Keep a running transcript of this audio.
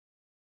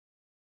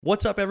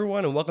What's up,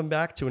 everyone, and welcome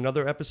back to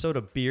another episode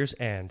of Beers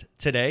and.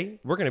 Today,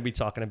 we're going to be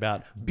talking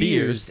about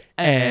Beers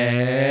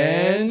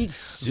and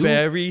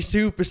very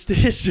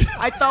superstitious.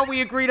 I thought we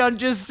agreed on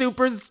just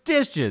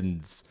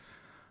superstitions.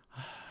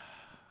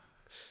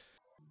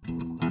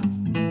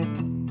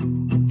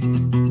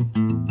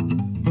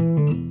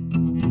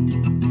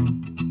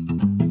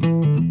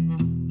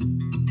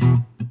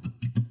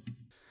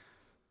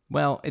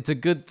 Well, it's a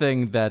good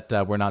thing that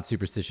we're not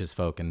superstitious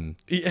folk, and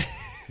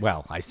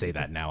well, I say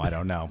that now. I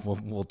don't know.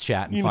 We'll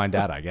chat and find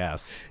out, I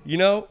guess. You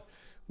know,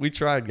 we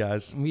tried,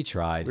 guys. We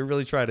tried. We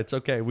really tried. It's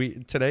okay.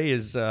 Today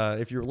is,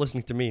 if you're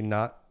listening to me,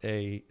 not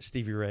a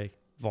Stevie Ray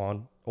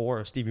Vaughan or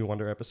a Stevie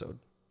Wonder episode.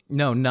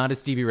 No, not a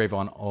Stevie Ray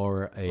Vaughan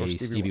or a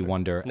Stevie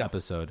Wonder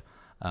episode.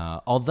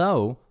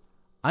 Although,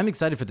 I'm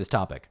excited for this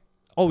topic.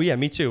 Oh, yeah,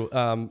 me too.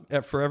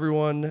 For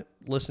everyone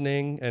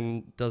listening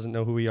and doesn't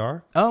know who we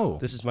are,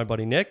 this is my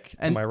buddy Nick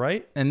to my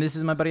right. And this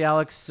is my buddy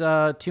Alex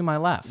to my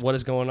left. What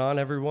is going on,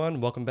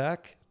 everyone? Welcome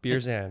back.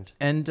 Beers and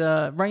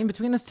right in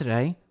between us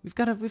today, we've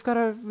got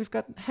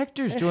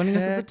Hector's joining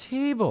us at the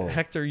table.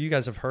 Hector, you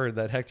guys have heard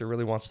that Hector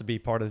really wants to be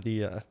part of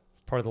the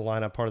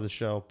lineup, part of the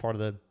show, part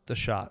of the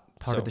shot.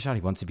 Part of the shot.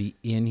 He wants to be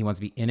in. He wants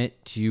to be in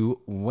it to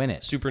win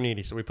it. Super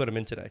needy, so we put him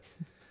in today.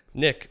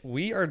 Nick,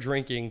 we are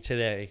drinking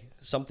today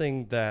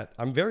something that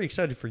I'm very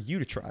excited for you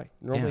to try.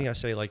 Normally I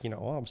say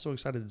I'm so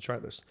excited to try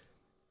this.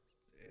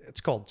 It's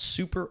called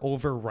Super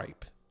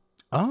Overripe.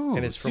 Oh,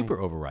 and it's Super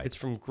Overripe. It's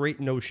from Great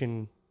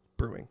Notion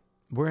Brewing.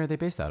 Where are they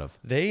based out of?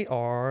 They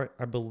are,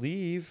 I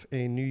believe,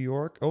 in New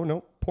York. Oh,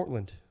 no,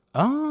 Portland.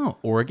 Oh,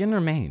 Oregon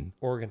or Maine?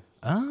 Oregon.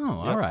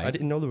 Oh, all right. I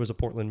didn't know there was a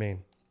Portland,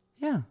 Maine.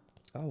 Yeah.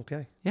 Oh,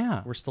 okay.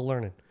 Yeah. We're still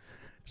learning.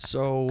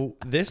 So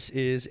this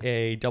is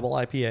a double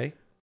IPA.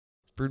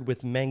 Brewed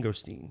with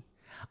mangosteen.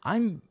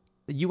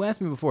 You asked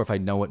me before if I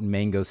know what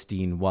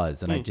mangosteen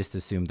was, and I just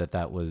assumed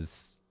that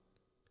was.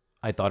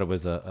 I thought it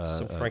was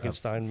some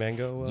Frankenstein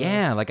mango.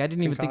 Yeah, I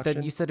didn't even think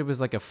that you said it was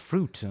like a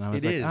fruit, and I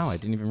was oh, I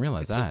didn't even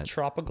realize that. It's a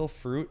tropical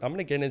fruit. I'm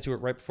gonna get into it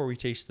right before we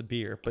taste the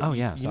beer. But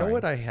you know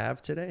what I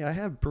have today? I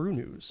have brew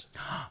news.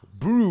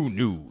 Brew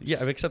news.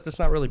 Yeah, except it's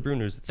not really brew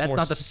news. It's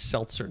more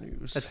seltzer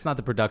news. That's not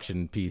the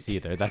production piece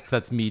either.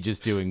 That's me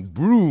just doing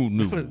brew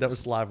news. That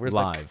was live. Where's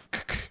live?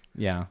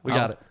 Yeah, we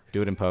got it.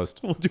 Do it in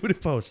post. We'll do it in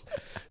post.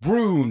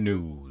 Brew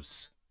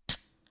news.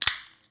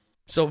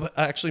 So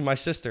actually, my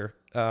sister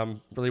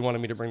really wanted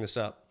me to bring this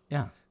up.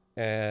 Yeah.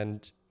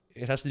 And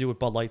it has to do with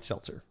Bud Light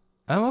Seltzer.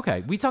 Oh,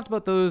 okay. We talked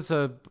about those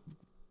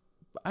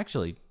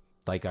actually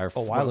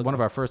one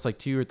of our first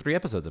 2 or 3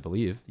 episodes, I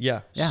believe.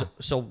 Yeah. Yeah.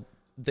 So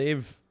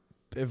they've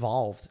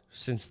evolved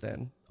since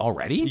then.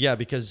 Already? Yeah,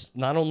 because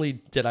not only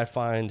did I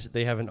find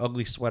they have an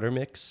ugly sweater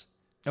mix.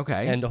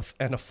 Okay. And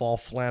a fall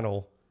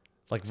flannel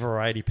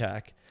variety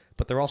pack.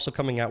 But they're also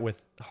coming out with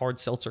hard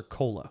seltzer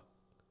cola,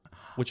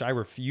 which I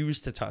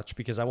refuse to touch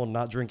because I will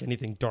not drink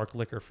anything dark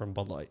liquor from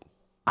Bud Light.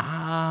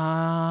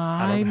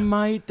 I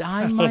might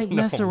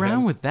mess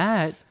around with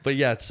that. But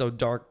yeah, it's so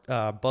dark.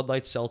 Bud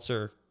Light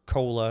seltzer,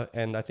 cola,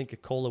 and I think a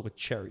cola with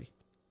cherry.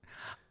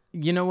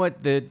 You know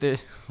what?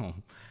 The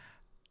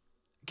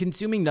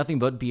consuming nothing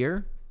but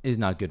beer is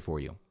not good for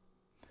you.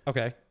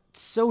 Okay.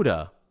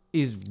 Soda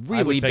is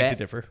really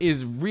bad.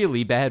 Is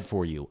really bad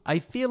for you. I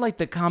feel like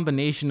the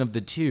combination of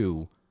the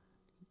two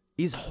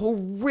is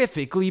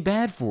horrifically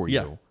bad for you.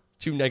 Yeah.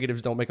 2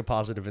 negatives don't make a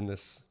positive in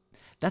this.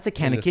 That's a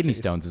can of kidney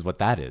stones is what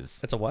that is.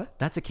 That's a what?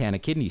 That's a can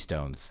of kidney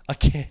stones. A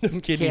can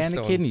of kidney stones. Can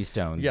of kidney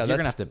stones. Yeah, you're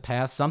going to have to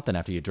pass something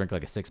after you drink a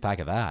 6-pack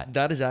of that.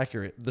 That is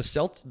accurate.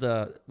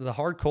 The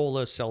hard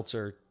cola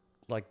seltzer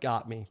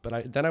got me,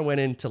 but then I went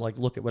in to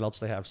look at what else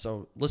they have.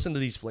 So listen to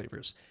these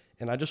flavors.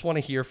 And I just want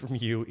to hear from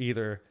you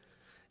either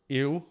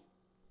ew,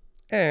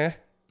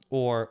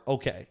 or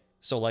okay.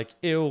 So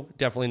ew,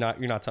 definitely not,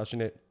 you're not touching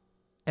it.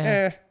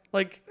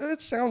 It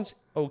sounds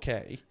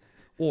okay.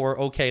 Or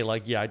okay,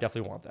 yeah, I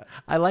definitely want that.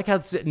 I like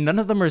how none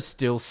of them are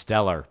still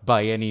stellar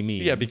by any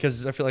means. Yeah,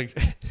 because I feel like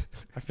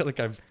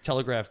I've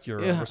telegraphed your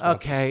responses.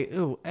 Okay,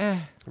 ooh,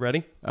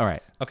 Ready? All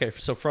right. Okay,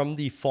 so from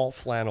the fall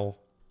flannel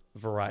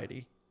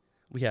variety,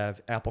 we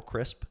have apple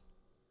crisp.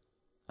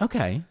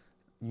 Okay.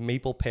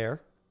 Maple pear.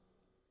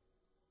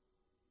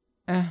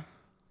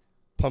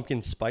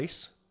 Pumpkin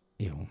spice.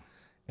 Ew.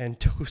 And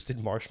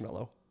toasted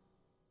marshmallow.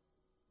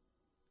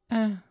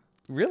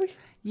 Really?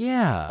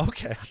 Yeah.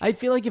 Okay. I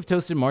feel like if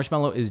toasted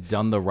marshmallow is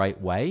done the right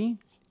way,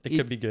 it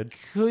could be good.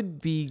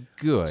 Could be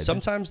good.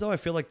 Sometimes though, I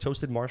feel like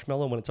toasted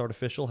marshmallow, when it's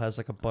artificial, has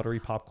a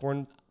buttery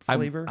popcorn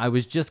flavor. I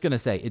was just gonna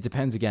say it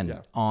depends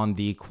again on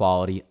the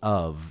quality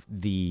of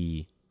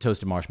the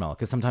toasted marshmallow,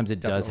 because sometimes it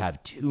does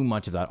have too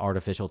much of that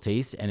artificial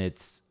taste, and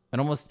it's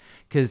almost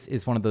because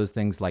it's one of those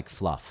things like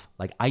fluff.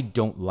 I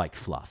don't like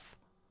fluff.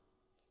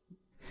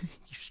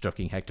 You're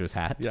stroking Hector's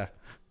hat. Yeah.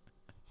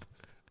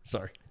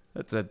 Sorry.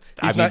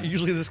 He's not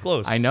usually this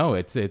close. I know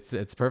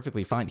it's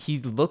perfectly fine. He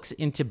looks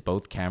into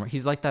both cameras.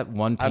 He's like that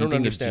one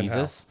painting of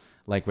Jesus,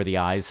 where the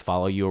eyes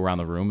follow you around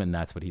the room, and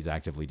that's what he's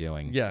actively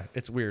doing. Yeah,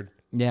 it's weird.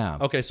 Yeah.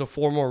 Okay, so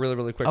 4 more really,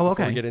 really quick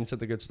before we get into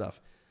the good stuff.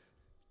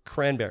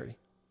 Cranberry.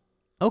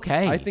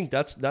 Okay. I think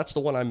that's the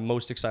one I'm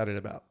most excited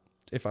about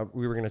if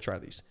we were going to try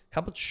these. How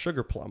about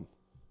sugar plum?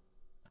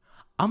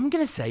 I'm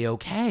going to say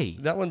okay.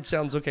 That one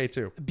sounds okay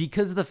too.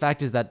 Because the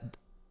fact is that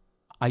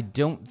I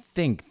don't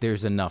think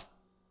there's enough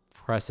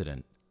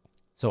precedent.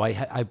 So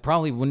I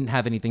probably wouldn't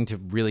have anything to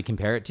really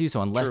compare it to.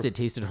 So unless True. it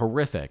tasted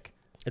horrific,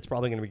 It's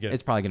probably going to be good.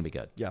 it's probably going to be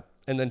good. Yeah.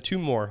 And then 2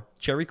 more.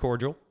 Cherry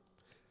cordial,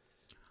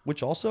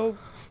 which also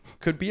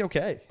could be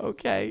okay.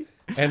 Okay.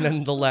 And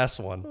then the last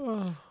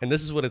one. And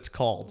this is what it's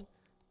called.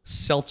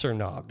 Seltzer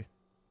nog.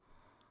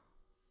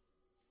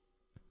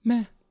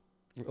 Meh.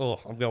 Oh,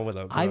 I'm going with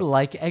I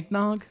like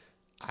eggnog.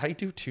 I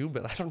do too,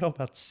 but I don't know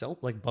about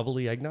like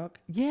bubbly eggnog.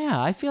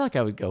 Yeah, I feel like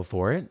I would go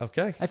for it.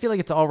 Okay. I feel like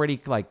it's already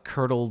like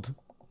curdled,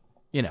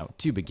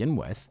 to begin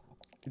with.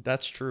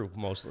 That's true,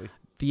 mostly.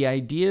 The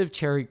idea of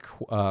cherry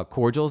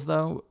cordials,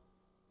 though,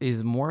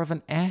 is more of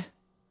an eh.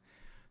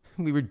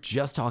 We were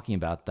just talking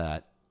about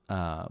that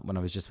when I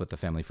was just with the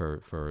family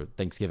for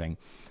Thanksgiving.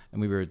 And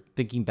we were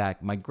thinking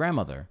back. My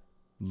grandmother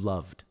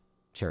loved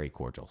cherry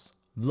cordials.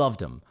 Loved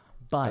them.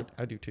 But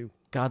I do too.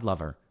 God love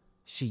her.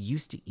 She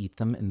used to eat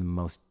them in the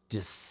most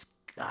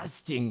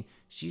disgusting.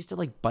 She used to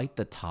like bite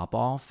the top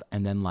off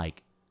and then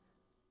like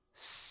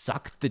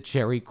suck the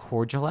cherry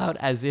cordial out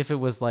as if it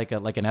was like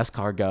an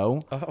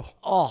escargot.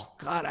 Oh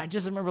God. I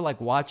just remember like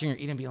watching her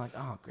eat and being like,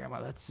 oh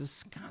grandma, that's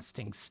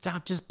disgusting.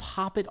 Stop. Just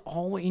pop it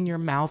all in your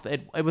mouth.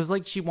 It was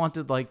like she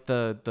wanted like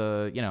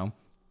the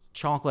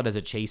chocolate as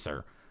a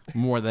chaser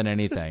more than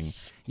anything.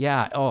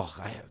 Yeah. Oh,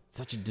 I have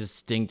such a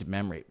distinct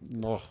memory.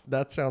 Oh.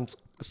 That sounds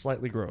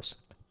slightly gross.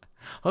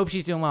 Hope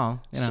she's doing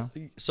well.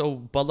 So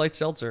Bud Light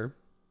Seltzer,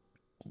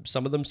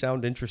 some of them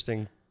sound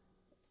interesting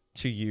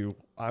to you.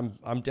 I'm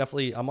on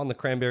the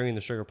cranberry and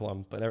the sugar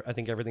plum, but I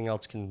think everything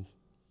else can.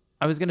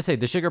 I was going to say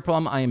the sugar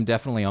plum I am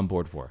definitely on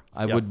board for.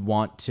 I would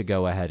want to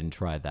go ahead and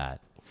try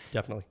that.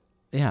 Definitely.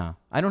 Yeah.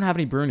 I don't have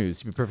any brew news,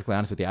 to be perfectly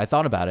honest with you. I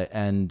thought about it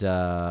and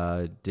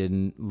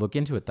didn't look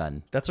into it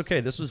then. That's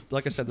okay. This was,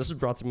 like I said, this was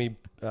brought to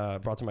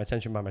my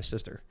attention by my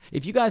sister.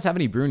 If you guys have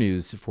any brew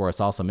news for us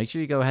also, make sure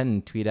you go ahead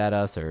and tweet at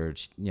us or,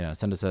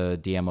 send us a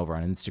DM over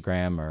on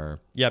Instagram or.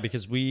 Yeah,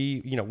 because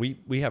we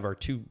have our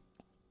 2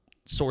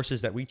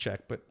 sources that we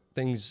check, but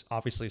things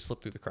obviously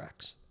slip through the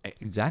cracks.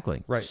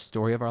 Exactly. Right.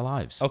 Story of our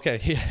lives.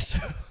 Okay. Yes.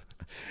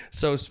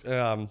 So,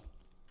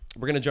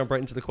 we're going to jump right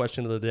into the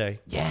question of the day.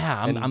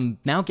 Yeah, I'm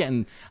now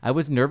I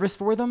was nervous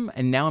for them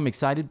and now I'm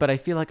excited, but I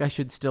feel like I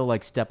should still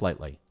like step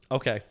lightly.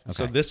 Okay.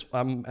 So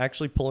I'm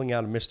actually pulling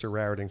out a Mr.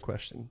 Raritan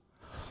question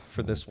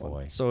for this one.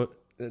 Boy. So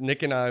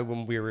Nick and I,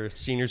 when we were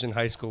seniors in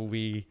high school,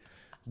 we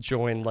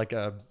joined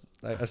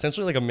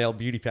essentially like a male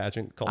beauty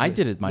pageant called I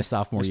did it my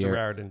sophomore Mr. year.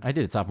 Raritan. I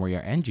did it sophomore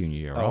year and junior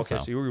year also.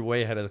 Okay. So you were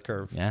way ahead of the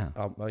curve. Yeah.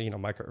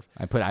 My curve.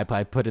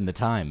 I put in the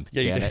time.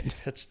 Yeah, you Damn did.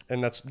 it.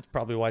 That's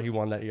probably why he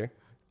won that year.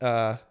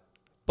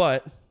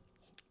 But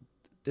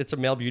it's a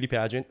male beauty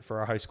pageant for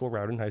our high school,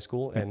 Rowden High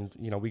School. And,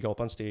 we go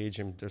up on stage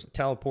and there's a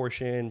talent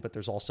portion, but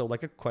there's also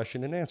like a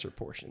question and answer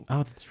portion.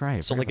 Oh, that's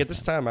right. So like at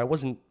this time, I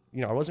wasn't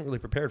really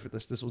prepared for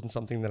this. This wasn't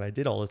something that I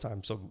did all the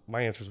time. So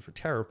my answers were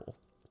terrible.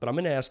 But I'm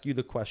going to ask you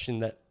the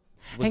question that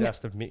was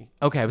asked of me.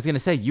 Okay. I was going to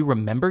say, you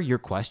remember your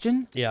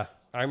question? Yeah.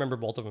 I remember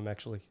both of them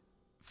actually.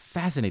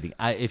 Fascinating.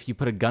 If you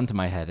put a gun to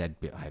my head,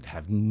 I'd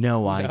have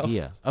no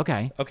idea.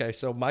 Okay. Okay.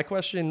 So my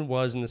question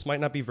was, and this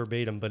might not be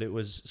verbatim, but it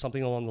was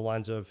something along the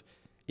lines of,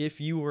 if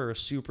you were a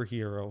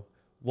superhero,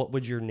 what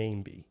would your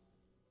name be?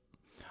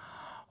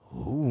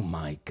 Oh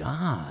my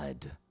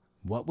God.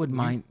 What would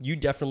You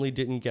definitely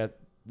didn't get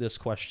this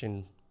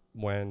question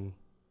when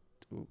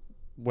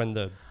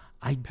the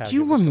I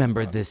do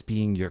remember this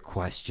being your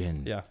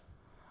question. Yeah.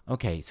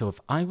 Okay, so if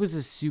I was a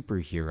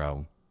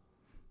superhero,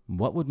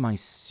 what would my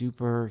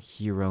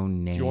superhero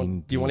name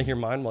be? Do you want to hear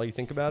mine while you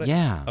think about it?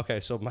 Yeah. Okay,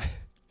 so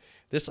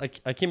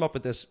I came up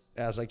with this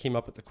as I came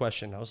up with the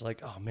question. I was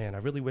like, oh man, I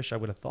really wish I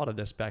would have thought of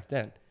this back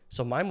then.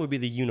 So mine would be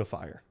the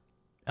unifier.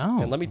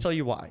 Oh. And let me tell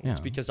you why. Yeah. It's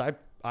because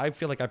I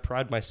feel like I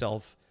pride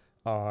myself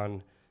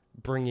on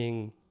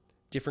bringing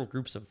different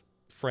groups of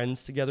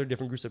friends together,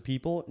 different groups of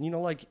people,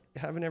 like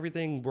having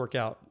everything work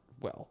out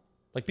well.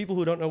 Like people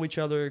who don't know each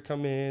other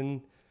come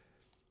in,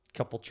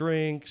 couple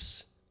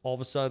drinks, all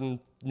of a sudden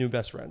new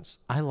best friends.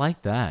 I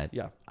like that.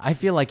 Yeah. I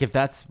feel like if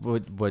that's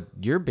what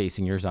you're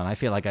basing yours on, I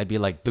feel like I'd be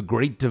like the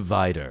great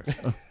divider.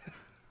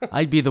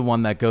 I'd be the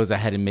one that goes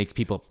ahead and makes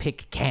people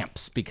pick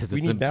camps because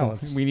we need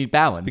balance. We need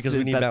balance. Because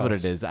we need that's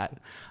balance. what it is.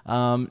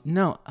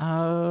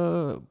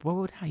 What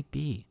would I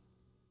be?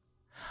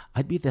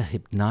 I'd be the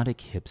hypnotic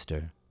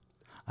hipster.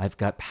 I've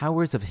got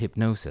powers of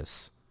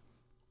hypnosis.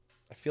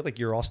 I feel like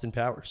you're Austin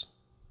Powers.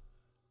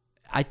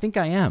 I think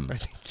I am. I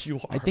think you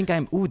are. I think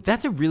I'm. Ooh,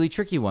 that's a really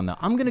tricky one, though.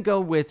 I'm going to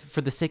go with,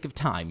 for the sake of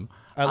time,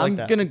 I'm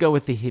going to go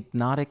with the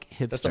hypnotic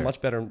hipster. That's a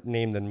much better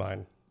name than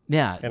mine.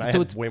 Yeah. And I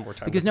had way more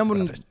time. Because no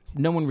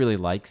one really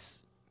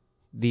likes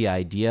the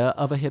idea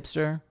of a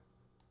hipster,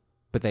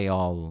 but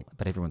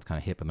everyone's kind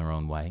of hip in their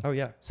own way. Oh,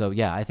 yeah. So,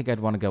 yeah, I think I'd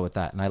want to go with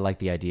that. And I like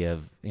the idea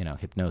of,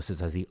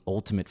 hypnosis as the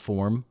ultimate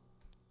form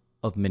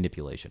of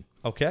manipulation.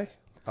 Okay.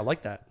 I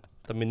like that.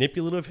 the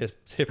manipulative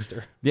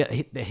hipster.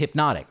 Yeah, the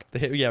hypnotic.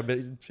 Yeah, but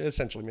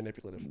essentially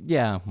manipulative.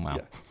 Yeah, wow.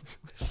 Yeah.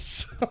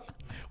 So,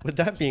 with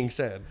that being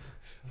said,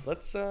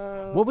 let's.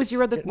 What was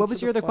your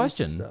other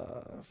question?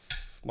 Stuff.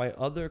 My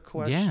other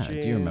question. Yeah,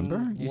 do you remember?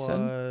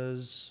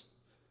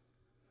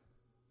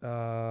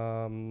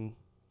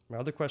 My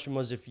other question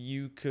was if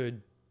you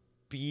could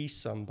be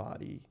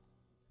somebody.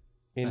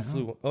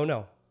 Oh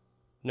no.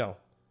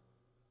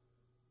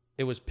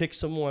 It was pick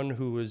someone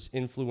who was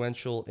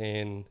influential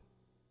in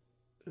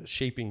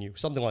shaping you,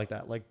 something like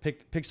that. Like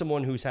pick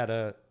someone who's had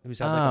like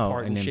a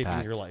part in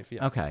shaping your life.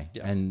 Yeah. Okay.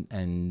 Yeah.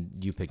 And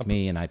you picked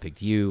me, and I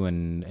picked you,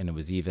 and it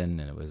was even,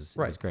 and it was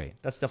great.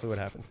 That's definitely what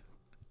happened.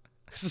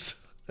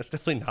 That's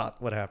definitely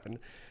not what happened.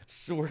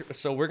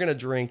 So we're gonna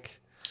drink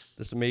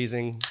this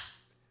amazing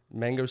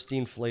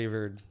mangosteen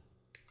flavored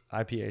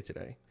IPA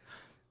today.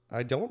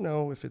 I don't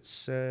know if it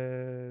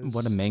says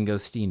what a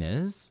mangosteen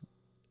is.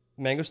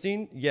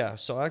 Mangosteen? Yeah.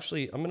 So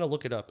actually, I'm gonna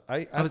look it up.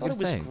 I thought it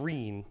was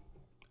green.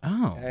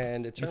 Oh.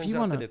 And it turns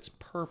out that it's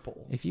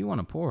purple. If you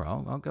want to pour,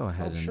 I'll go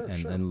ahead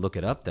and look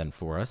it up then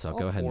for us. I'll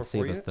go ahead and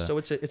save us the. So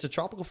it's a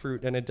tropical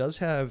fruit, and it does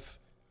have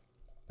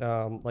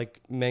like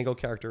mango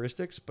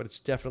characteristics, but it's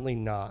definitely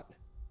not.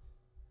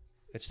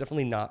 It's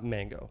definitely not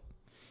mango.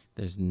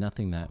 There's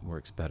nothing that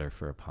works better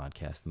for a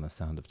podcast than the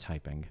sound of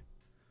typing.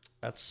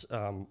 That's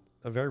a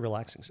very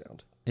relaxing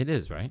sound. It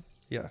is, right?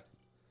 Yeah.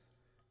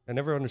 I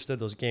never understood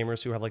those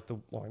gamers who have like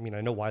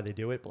I know why they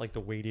do it, but like the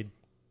weighted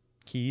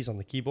keys on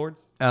the keyboard.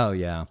 Oh,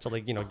 yeah. To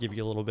like, give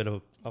you a little bit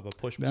of a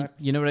pushback.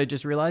 You know what I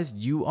just realized?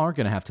 You are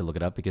going to have to look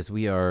it up because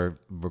we are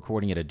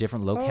recording at a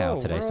different locale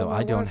today, so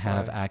I don't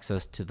have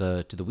access to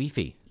the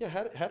Wi-Fi.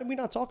 Yeah, how did we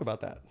not talk about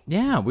that?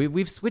 Yeah,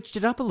 we've switched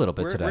it up a little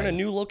bit today. We're in a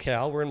new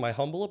locale. We're in my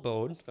humble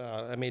abode.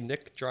 I made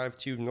Nick drive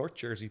to North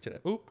Jersey today.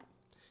 I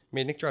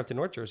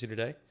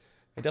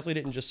definitely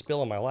didn't just spill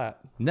on my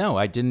lap. No,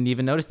 I didn't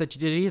even notice that you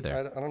did it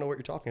either. I don't know what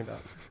you're talking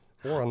about.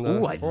 Or on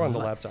the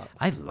laptop.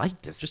 I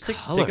like this. Just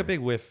color. take a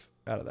big whiff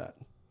out of that.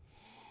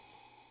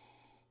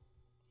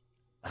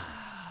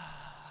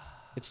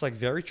 It's like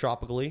very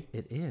tropically.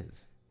 It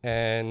is.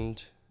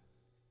 And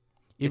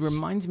it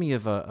reminds me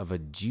of a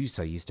juice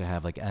I used to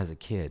have like as a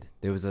kid.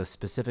 There was a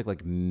specific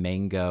like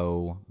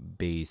mango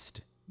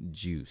based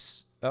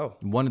juice. Oh.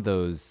 One of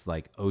those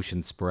like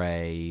Ocean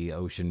Spray,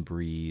 Ocean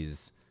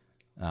Breeze,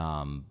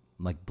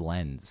 like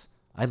blends.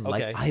 I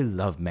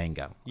love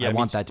mango. Yeah, I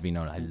want that to be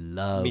known. I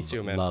love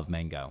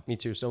mango. Me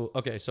too. So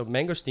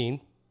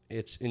mangosteen,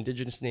 its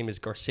indigenous name is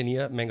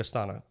Garcinia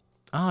mangostana.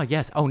 Ah,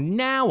 yes. Oh,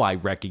 now I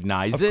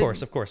recognize it.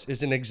 Of course,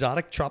 is an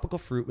exotic tropical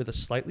fruit with a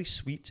slightly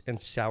sweet and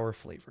sour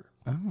flavor.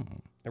 Oh.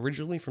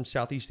 Originally from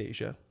Southeast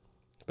Asia,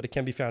 but it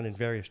can be found in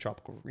various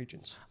tropical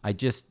regions. I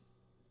just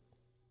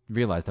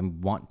realized I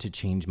want to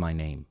change my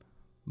name.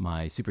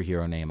 My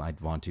superhero name,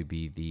 I'd want to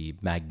be the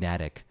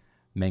magnetic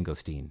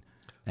mangosteen.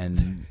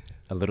 And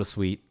a little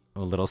sweet,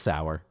 a little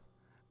sour.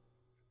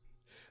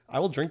 I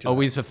will drink to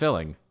Always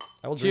fulfilling.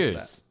 I will drink to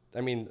that.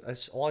 I mean,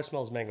 all I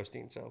smell is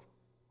mangosteen, so.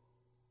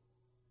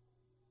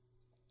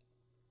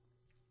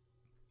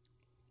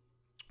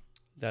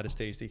 That is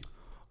tasty.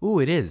 Ooh,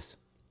 it is.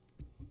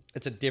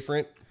 It's a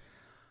different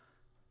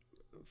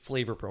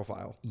flavor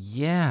profile.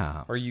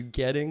 Yeah. Are you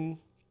getting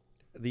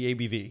the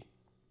ABV?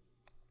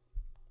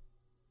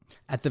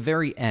 At the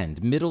very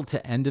end, middle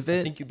to end of it.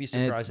 I think you'd be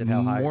surprised at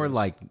how high it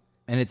is.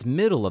 And it's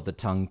middle of the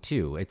tongue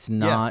too. It's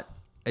not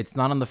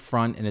on the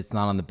front and it's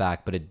not on the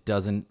back, but it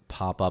doesn't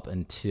pop up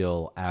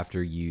until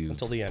after you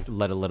the end.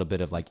 Let a little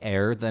bit of like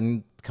air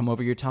then come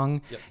over your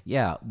tongue. Yep.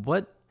 Yeah.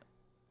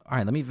 All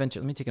right, let me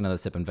take another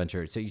sip and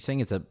venture. So you're saying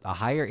it's a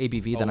higher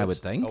ABV than I would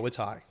think? Oh, it's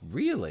high.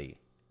 Really?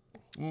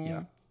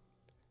 Yeah.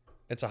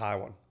 It's a high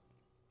one.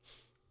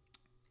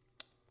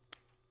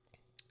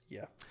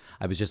 Yeah.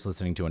 I was just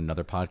listening to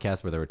another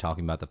podcast where they were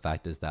talking about the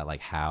fact is that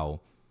like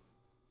how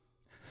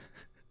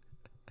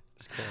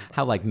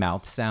like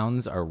mouth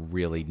sounds are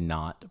really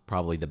not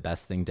probably the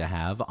best thing to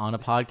have on a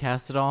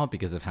podcast at all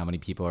because of how many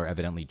people are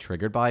evidently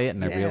triggered by it.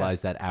 And I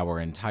realized that our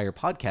entire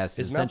podcast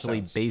is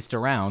essentially based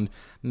around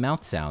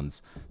mouth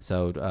sounds.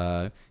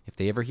 So if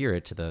they ever hear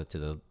it, to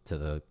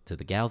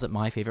the gals at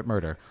My Favorite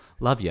Murder,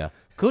 love ya.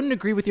 Couldn't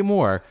agree with you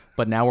more,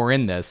 but now we're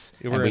in this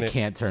and we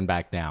can't turn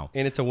back now.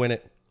 In it to win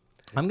it.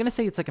 I'm gonna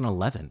say it's like an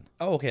 11.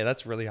 Oh, okay,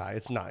 that's really high.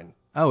 It's 9.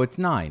 Oh, it's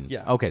 9.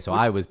 Yeah. Okay, so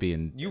I was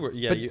being. You were,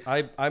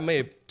 yeah. I may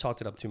have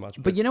talked it up too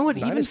much. But you know what?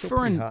 Even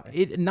for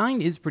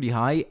 9 is pretty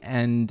high,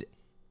 and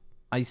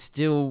I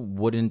still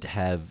wouldn't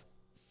have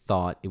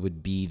thought it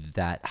would be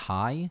that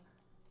high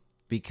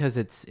because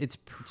it's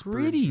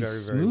pretty very,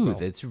 smooth. very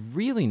well. It's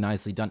really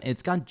nicely done.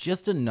 It's got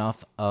just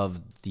enough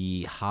of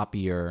the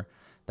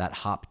that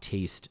hop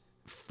taste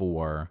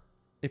for.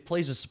 It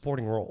plays a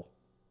supporting role.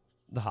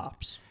 The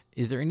hops.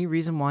 Is there any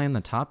reason why on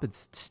the top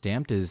it's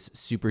stamped as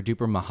super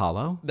duper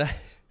mahalo?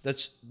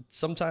 That's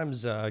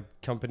sometimes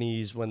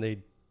companies when they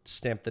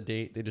stamp the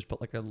date, they just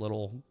put like a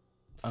little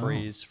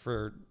phrase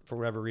for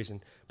whatever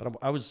reason. But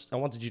I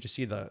wanted you to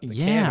see the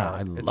can art.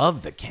 I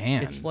love the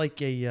can. It's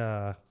like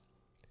a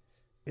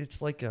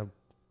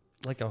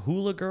like a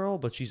hula girl,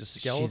 but she's a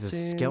skeleton. She's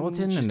a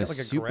skeleton and got a like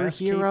a grass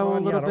cape superhero a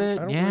on. little Yeah, bit.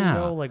 I don't Yeah.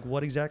 really know like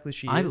what exactly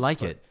she is. I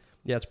like it.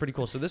 Yeah, it's pretty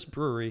cool. So this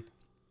brewery,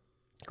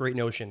 Great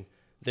Notion,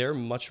 they're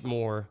much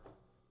more.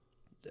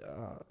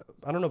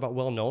 I don't know about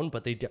well known,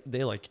 but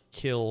they like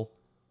kill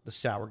the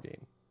sour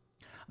game.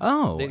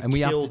 Oh, They and we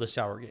kill have the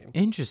sour game.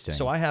 Interesting.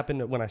 So I happened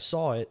to, when I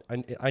saw it,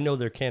 I know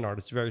their can art.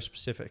 It's very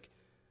specific,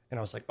 and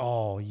I was like,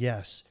 oh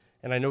yes.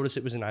 And I noticed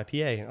it was an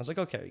IPA, and I was like,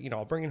 okay,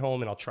 I'll bring it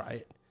home and I'll try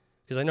it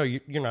because I know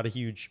you're not a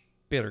huge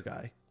bitter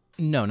guy.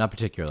 No, not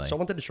particularly. So I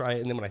wanted to try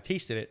it, and then when I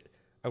tasted it,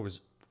 I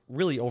was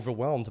really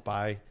overwhelmed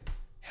by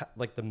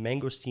like the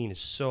mangosteen is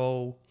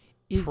so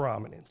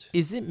prominent.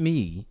 Is it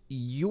me?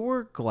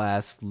 Your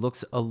glass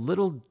looks a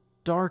little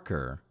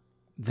darker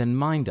than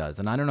mine does,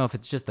 and I don't know if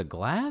it's just the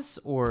glass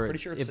or Pretty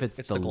sure if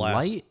it's the glass.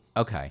 light.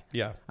 Okay.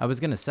 Yeah. I was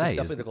gonna say It's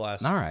definitely the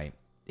glass. All right.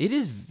 It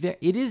is.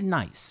 It is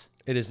nice.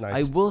 It is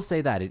nice. I will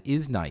say that it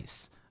is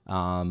nice.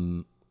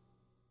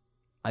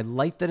 I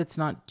like that it's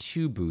not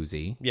too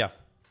boozy. Yeah.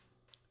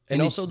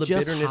 And also it's the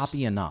just bitterness,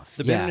 hoppy enough.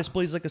 The bitterness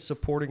plays like a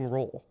supporting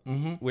role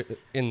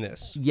in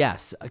this.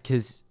 Yes,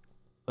 because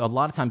a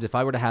lot of times if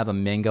I were to have a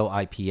mango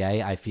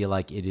IPA, I feel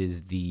like it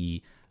is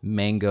the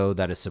mango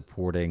that is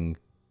supporting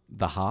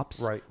the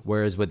hops. Right.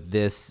 Whereas with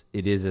this,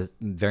 it is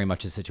very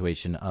much a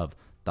situation of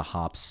the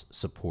hops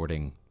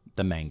supporting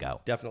the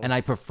mango. Definitely. And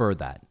I prefer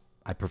that.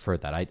 I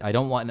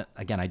don't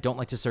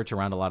like to search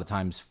around a lot of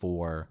times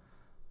for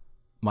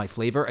my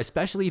flavor,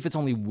 especially if it's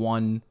only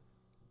one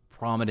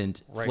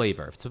prominent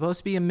flavor. If it's supposed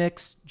to be a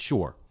mix,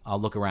 sure, I'll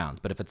look around.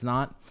 But if it's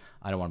not,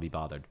 I don't want to be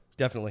bothered.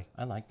 Definitely.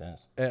 I like this.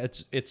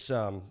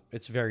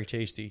 It's very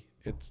tasty.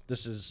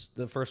 This is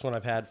the first one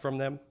I've had from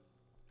them.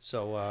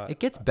 So It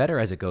gets better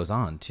as it goes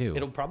on too.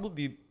 it'll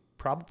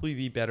probably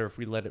be better if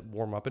we let it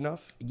warm up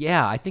enough.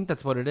 Yeah, I think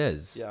that's what it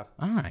is. Yeah.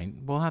 All right.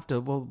 We'll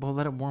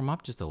let it warm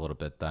up just a little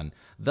bit then.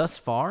 Thus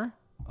far,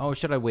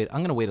 should I wait?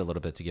 I'm gonna wait a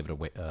little bit to give it a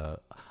wait.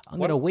 I'm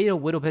gonna wait a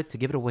little bit to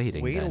give it a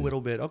waiting. Wait then. a little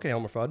bit. Okay,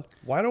 Elmer Fudd.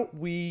 Why don't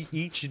we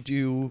each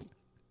do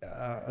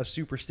a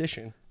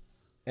superstition,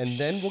 and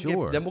then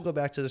Sure. we'll go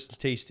back to this and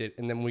taste it,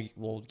 and then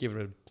we'll give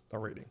it a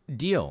rating.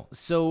 Deal.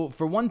 So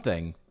for one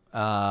thing,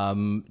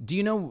 do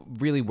you know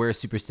really where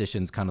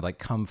superstitions kind of like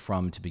come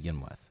from to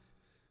begin with?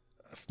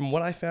 From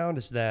what I found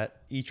is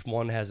that each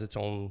one has its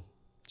own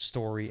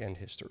story and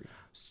history.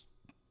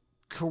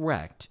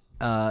 Correct.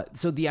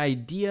 So the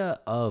idea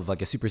of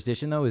like a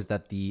superstition, though, is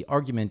that the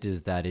argument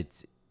is that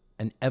it's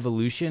an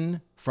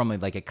evolution from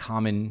a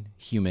common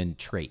human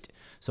trait.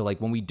 So like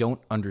when we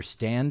don't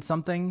understand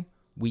something,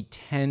 we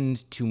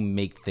tend to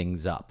make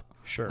things up.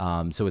 Sure.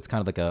 So it's kind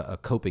of like a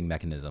coping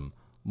mechanism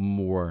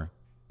more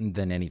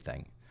than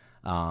anything.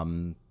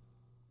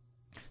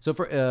 So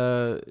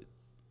for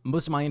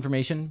most of my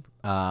information,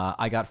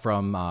 I got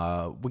from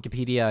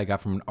Wikipedia. I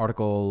got from an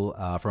article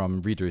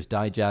from Reader's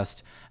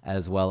Digest,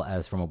 as well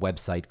as from a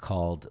website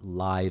called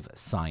Live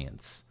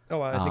Science.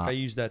 Oh, I think I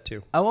used that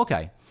too. Oh,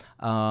 okay.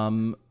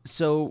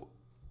 So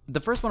the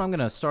first one I'm going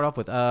to start off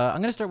with, I'm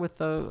going to start with,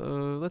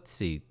 let's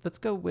see. Let's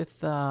go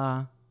with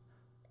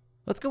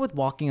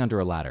walking under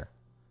a ladder.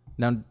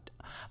 Now,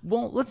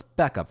 well, let's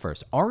back up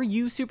first. Are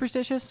you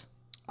superstitious?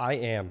 I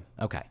am.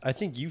 Okay. I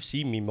think you've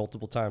seen me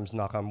multiple times,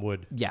 knock on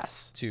wood,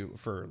 Yes. too,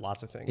 for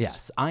lots of things.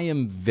 Yes. I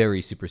am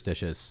very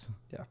superstitious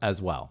Yeah.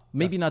 as well.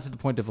 Maybe not to the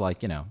point of where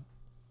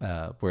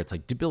it's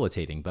like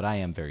debilitating, but I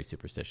am very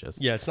superstitious.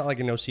 Yeah, it's not like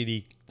an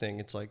OCD thing.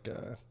 It's like,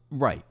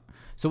 Right.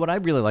 So what I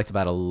really liked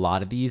about a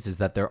lot of these is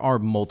that there are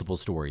multiple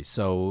stories.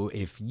 So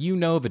if you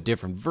know of a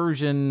different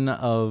version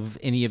of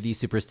any of these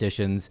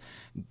superstitions,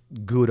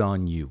 good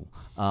on you.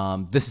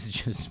 This is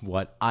just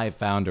what I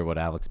found or what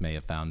Alex may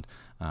have found.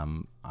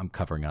 I'm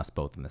covering us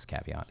both in this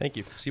caveat. thank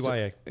you,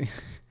 CYA.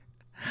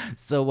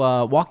 So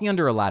walking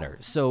under a ladder.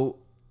 So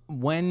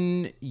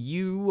when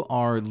you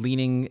are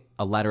leaning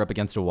a ladder up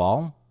against a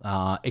wall,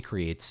 it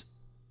creates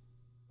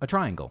a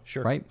triangle,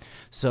 Sure. right?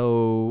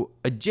 So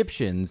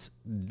Egyptians,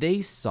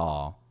 they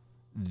saw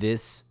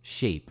this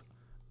shape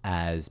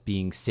as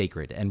being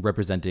sacred and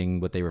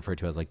representing what they refer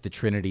to as like the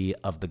Trinity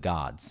of the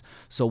gods.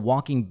 So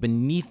walking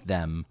beneath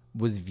them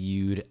was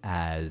viewed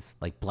as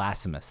like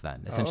blasphemous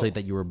then, essentially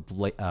that you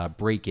were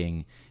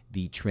breaking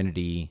the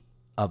Trinity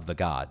of the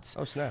gods.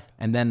 Oh, snap.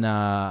 And then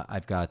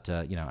I've got,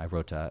 I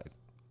wrote...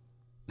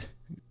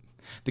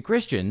 The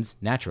Christians,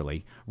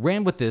 naturally,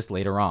 ran with this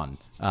later on.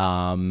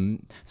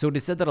 So it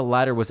is said that a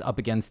ladder was up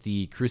against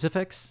the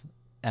crucifix,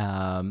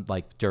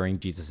 like during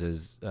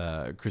Jesus's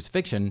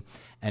crucifixion,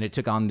 and it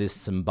took on this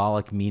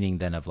symbolic meaning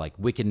then of like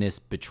wickedness,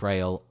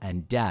 betrayal,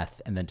 and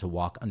death. And then to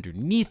walk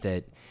underneath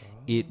it,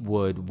 it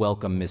would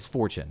welcome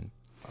misfortune.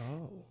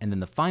 And then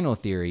the final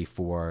theory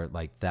for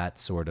like that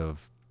sort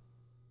of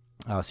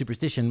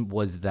superstition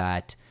was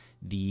that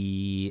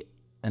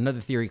another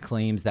theory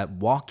claims that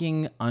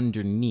walking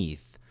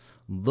underneath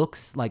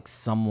looks like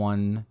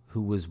someone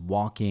who was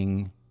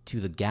walking to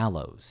the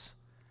gallows.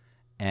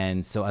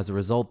 And so as a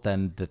result,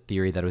 then the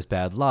theory that it was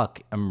bad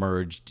luck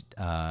emerged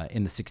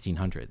in the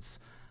 1600s.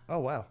 Oh,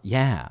 wow.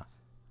 Yeah.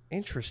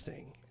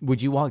 Interesting.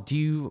 Would you walk?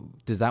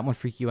 Does that one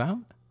freak you out?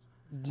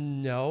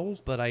 No,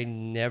 but I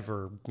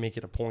never make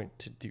it a point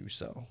to do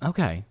so.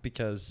 Okay.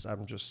 Because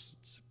I'm just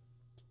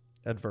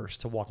adverse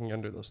to walking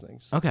under those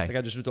things. Okay. Like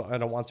I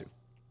don't want to.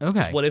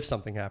 Okay. What if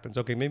something happens?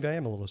 Okay, maybe I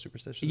am a little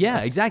superstitious. Yeah,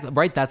 exactly.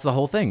 Right. That's the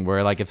whole thing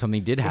where like if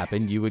something did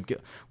happen, you would go.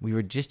 We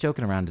were just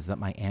joking around is that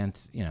my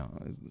aunt,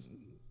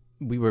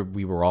 we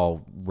were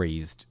all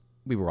raised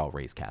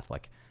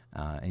Catholic.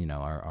 And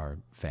our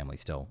family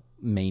still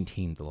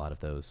maintains a lot of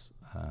those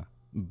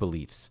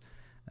beliefs.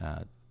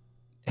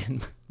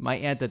 And my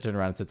aunt turned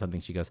around and said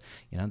something. She goes,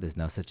 there's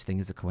no such thing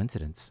as a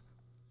coincidence.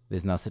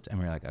 There's no such, and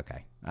we're like,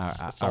 okay,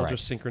 it's all right.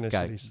 Just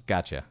synchronicities.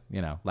 Gotcha.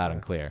 Loud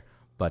and clear.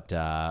 But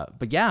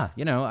yeah,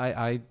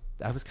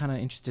 I was kind of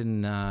interested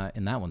in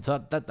that one.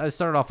 So I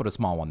started off with a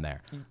small one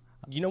there.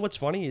 You know what's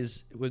funny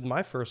is with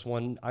my first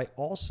one, I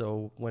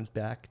also went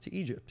back to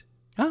Egypt.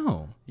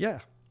 Oh, yeah.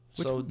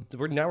 So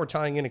we're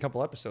tying in a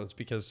couple episodes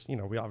because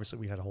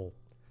we had a whole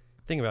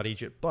thing about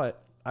Egypt,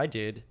 but I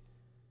did.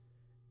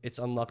 It's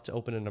unluck to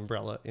open an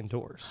umbrella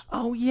indoors.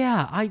 Oh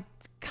yeah, I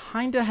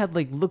kind of had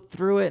looked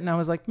through it and I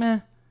was like, meh.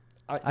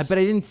 But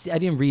I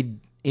didn't read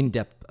in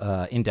depth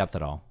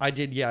at all. I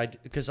did, yeah,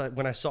 because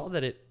when I saw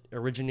that it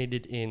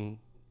originated in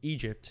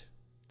Egypt,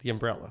 the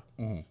umbrella.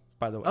 Mm-hmm.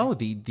 By the way. Oh,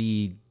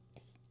 the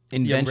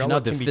invention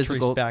of the physical. Can be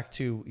traced back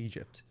to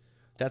Egypt.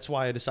 That's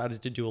why I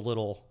decided to do a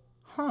little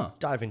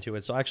dive into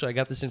it. So actually, I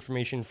got this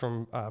information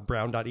from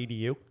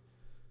brown.edu.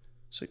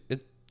 So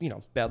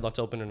bad luck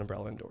to open an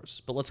umbrella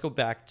indoors. But let's go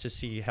back to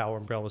see how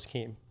umbrellas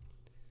came.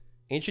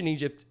 Ancient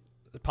Egypt,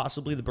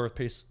 possibly the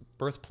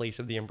birthplace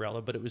of the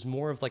umbrella, but it was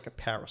more of like a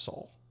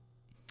parasol.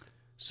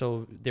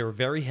 So they were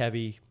very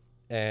heavy,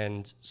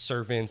 and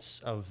servants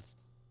of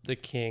the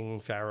king,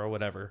 pharaoh,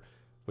 whatever,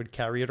 would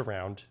carry it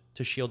around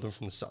to shield them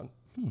from the sun.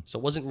 So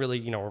it wasn't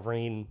really, a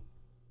rain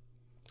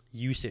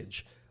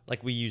usage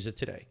like we use it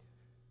today.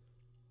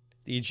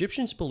 The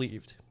Egyptians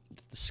believed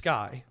that the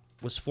sky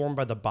was formed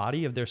by the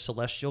body of their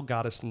celestial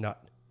goddess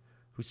Nut,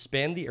 who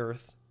spanned the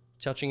earth,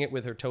 touching it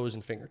with her toes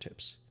and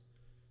fingertips.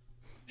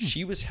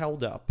 She was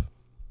held up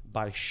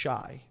by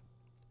Shai,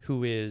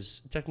 who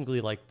is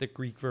technically like the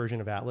Greek version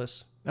of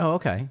Atlas. Oh,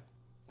 okay.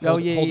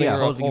 Holding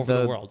her up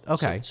over the world.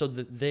 Okay. So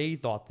they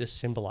thought this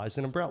symbolized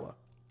an umbrella,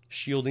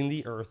 shielding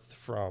the earth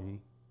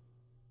from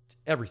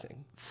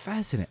everything.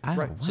 Fascinating. Oh,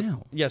 right.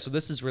 Wow. So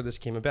this is where this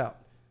came about.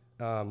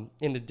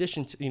 In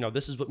addition to,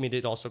 this is what made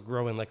it also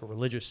grow in like a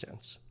religious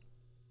sense.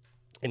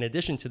 In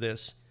addition to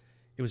this,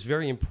 it was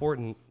very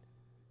important.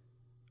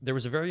 There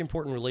was a very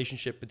important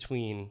relationship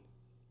between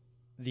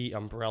the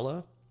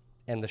umbrella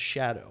and the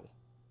shadow,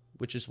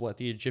 which is what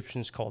the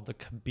Egyptians called the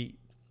kabit.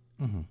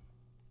 Mm-hmm.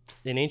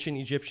 And ancient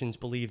Egyptians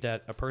believed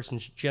that a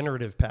person's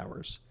generative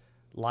powers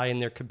lie in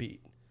their kabit,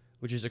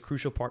 which is a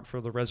crucial part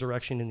for the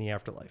resurrection in the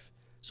afterlife.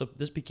 So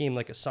this became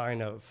like a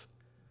sign of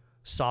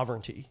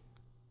sovereignty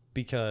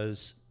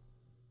because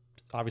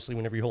obviously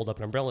whenever you hold up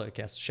an umbrella, it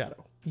casts a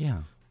shadow. Yeah.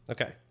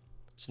 Okay.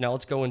 So now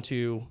let's go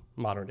into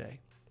modern day.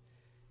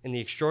 In The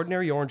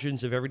Extraordinary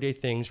Origins of Everyday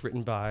Things,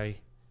 written by,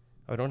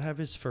 I don't have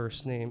his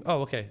first name.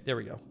 Oh, okay. There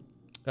we go.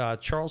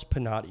 Charles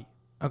Panatti.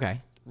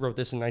 Okay. Wrote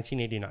this in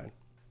 1989.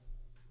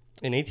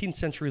 In 18th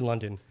century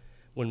London,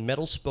 when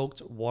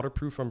metal-spoked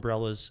waterproof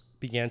umbrellas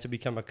began to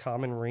become a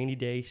common rainy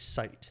day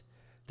sight,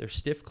 their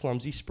stiff,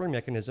 clumsy spring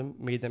mechanism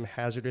made them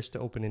hazardous to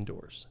open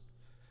indoors.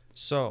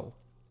 So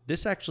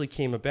this actually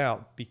came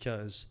about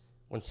because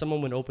when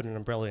someone would open an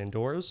umbrella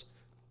indoors,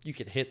 you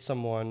could hit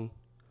someone,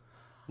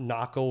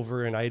 knock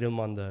over an item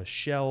on the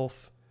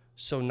shelf.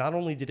 So not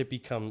only did it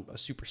become a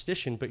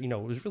superstition, but,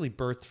 it was really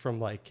birthed from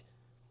like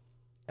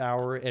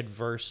our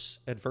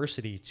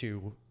adversity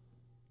to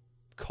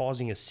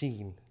causing a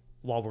scene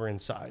while we're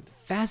inside.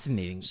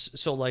 Fascinating.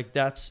 So like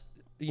that's,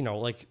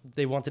 like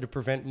they wanted to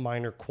prevent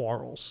minor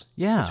quarrels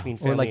between or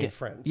family and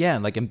friends. Yeah,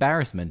 like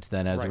embarrassment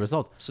then as a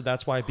result. So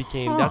that's why it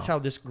became, that's how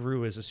this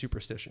grew as a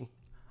superstition.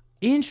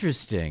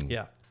 Interesting.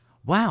 Yeah.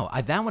 Wow.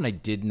 That one I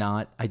did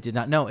not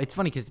know. It's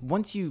funny because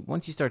once you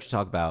start to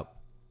talk about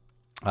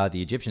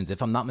the Egyptians,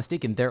 if I'm not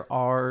mistaken, there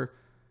are,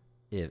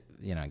 if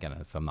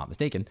I'm not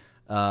mistaken,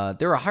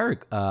 there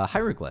are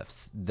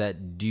hieroglyphs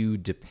that do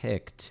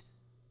depict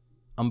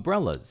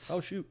umbrellas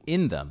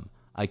in them.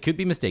 I could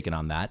be mistaken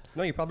on that.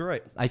 No, you're probably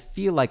right. I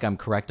feel like I'm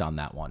correct on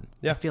that one.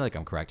 Yeah. I feel like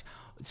I'm correct.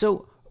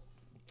 So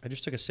I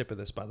just took a sip of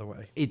this, by the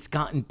way.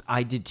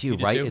 I did too,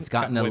 right? Too? It's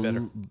gotten way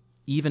better.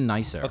 Even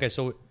nicer. Okay,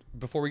 so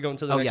before we go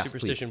into the next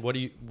superstition,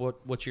 please.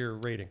 what's your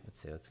rating?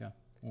 Let's go.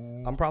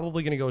 I'm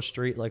probably going to go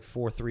straight like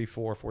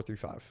 4.34,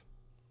 4.35.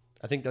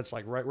 I think that's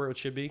like right where it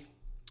should be.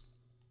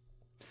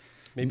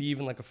 Maybe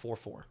even like a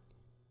 4.4.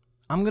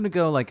 I'm going to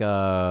go like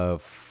a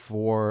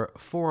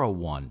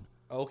 4.01.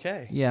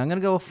 Okay. Yeah, I'm going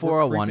to go a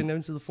 4.01. We're creeping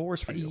into the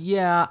fours for you.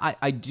 Yeah,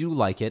 I do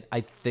like it.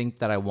 I think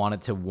that I want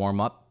it to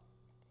warm up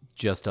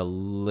just a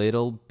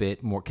little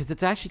bit more because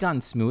it's actually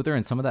gotten smoother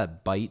and some of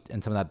that bite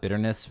and some of that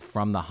bitterness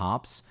from the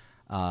hops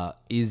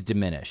is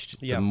diminished.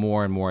 Yeah. The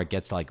more and more it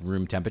gets to like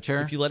room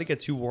temperature. If you let it get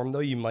too warm, though,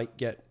 you might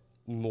get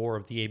more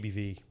of the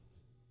ABV.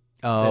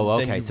 Oh,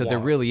 than okay. you So there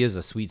want. really is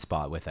a sweet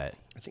spot with it.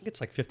 I think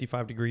it's like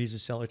 55 degrees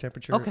is cellar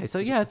temperature. Okay, so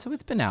yeah, so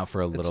it's been out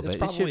for a little bit. It's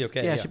probably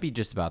okay. Yeah, it should be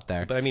just about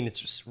there. But I mean, it's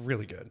just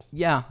really good.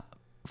 Yeah,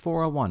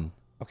 401.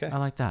 Okay. I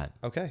like that.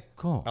 Okay.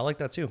 Cool. I like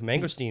that too.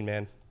 Mangosteen,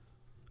 man.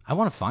 I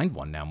want to find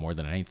one now more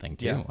than anything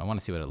too. Yeah. I want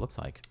to see what it looks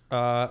like.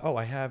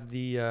 I have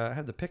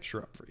the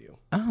picture up for you.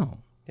 Oh.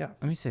 Yeah.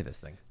 Let me see this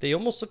thing. They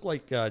almost look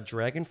like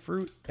dragon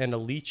fruit and a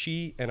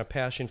lychee and a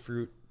passion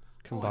fruit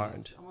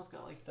combined. It's almost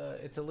got like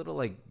it's a little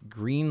like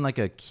green like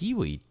a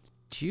kiwi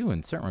too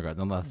in certain regards,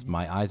 unless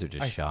my eyes are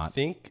just shot. I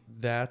think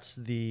that's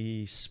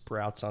the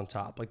sprouts on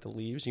top, like the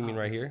leaves. You mean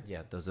right here?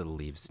 Yeah, those are the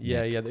leaves.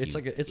 Yeah, Nick, yeah. It's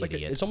like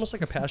idiot. it's almost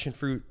like a passion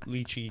fruit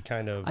lychee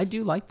kind of. I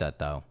do like that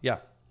though. Yeah.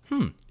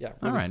 Yeah.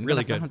 All right, I'm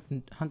Really gonna good.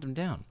 have to hunt them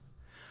down.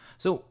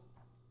 So,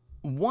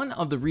 one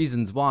of the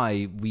reasons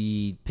why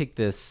we picked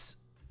this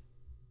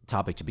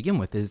topic to begin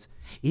with is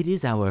it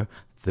is our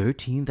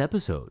 13th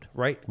episode.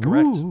 Right.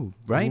 Correct. Ooh,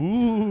 right?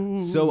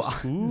 Ooh, So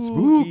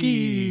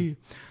spooky.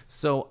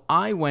 So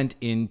I went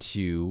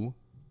into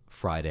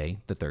Friday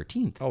the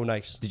 13th. Oh,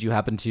 nice. Did you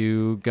happen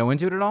to go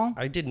into it at all?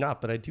 I did not,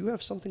 but I do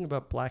have something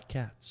about black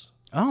cats.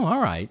 Oh,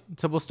 all right.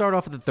 So we'll start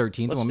off with the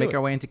 13th and we'll make do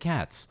our it. way into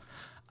cats.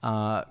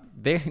 They're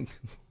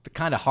the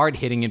kind of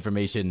hard-hitting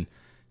information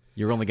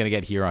you're only going to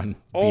get here on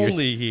Beers.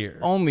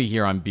 Only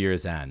here on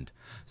Beers End.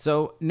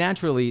 So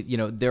naturally,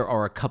 there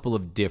are a couple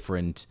of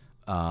different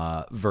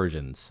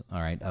versions,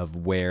 all right, of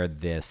where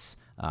this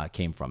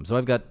came from. So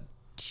I've got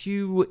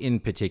two in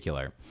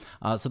particular.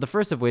 So the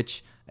first of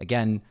which,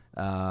 again,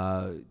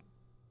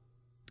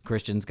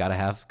 Christians gotta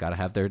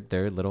have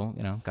their little,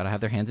 gotta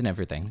have their hands in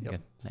everything.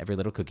 Yep. Every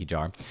little cookie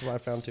jar. That's what I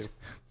found too.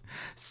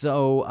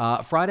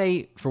 So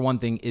Friday, for one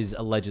thing, is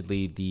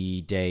allegedly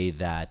the day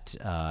that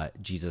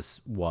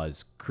Jesus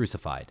was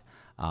crucified,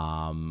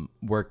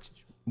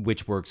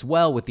 which works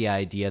well with the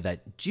idea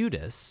that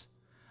Judas,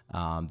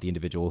 the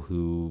individual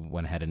who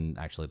went ahead and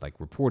actually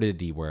reported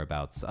the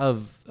whereabouts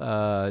of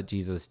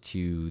Jesus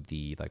to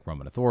the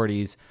Roman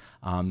authorities,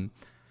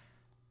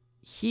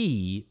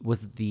 he was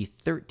the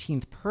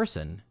 13th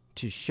person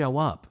to show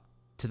up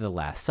to the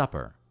Last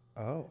Supper.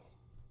 Oh.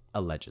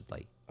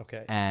 Allegedly.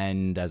 Okay.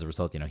 And as a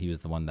result, he was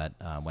the one that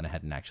went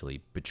ahead and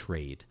actually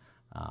betrayed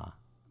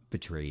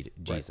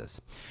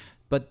Jesus. Right.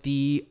 But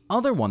the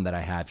other one that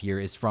I have here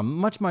is from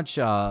much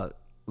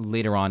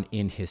later on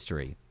in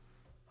history.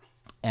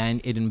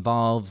 And it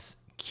involves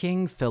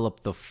King Philip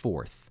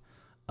IV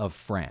of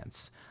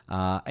France.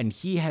 And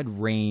he had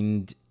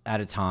reigned at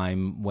a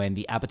time when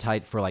the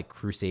appetite for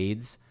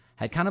crusades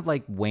had kind of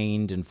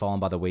waned and fallen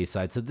by the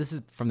wayside. So this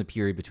is from the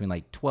period between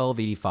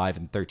 1285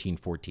 and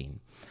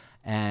 1314.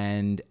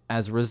 And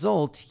as a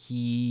result,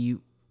 he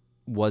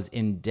was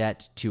in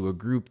debt to a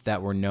group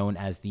that were known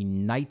as the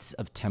Knights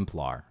of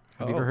Templar.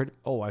 Have you ever heard?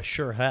 Oh, I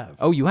sure have.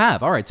 Oh, you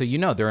have? All right. So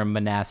they're a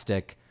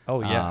monastic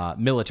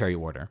military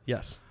order.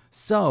 Yes.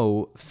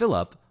 So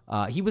Philip,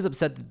 he was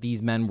upset that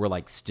these men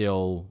were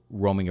still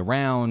roaming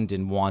around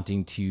and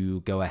wanting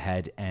to go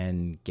ahead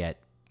and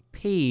get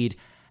paid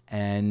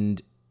and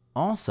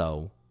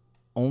also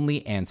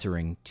only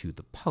answering to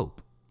the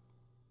Pope.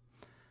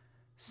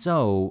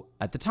 So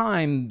at the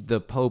time, the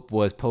Pope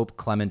was Pope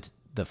Clement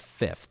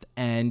V,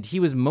 and he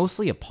was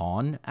mostly a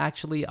pawn,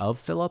 actually, of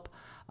Philip.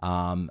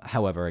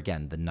 However,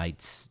 again, the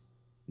knights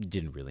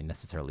didn't really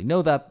necessarily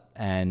know that,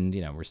 and,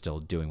 were still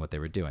doing what they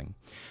were doing.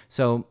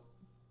 So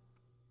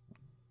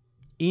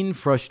in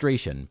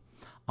frustration,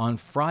 on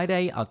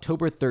Friday,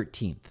 October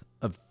 13th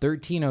of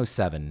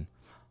 1307,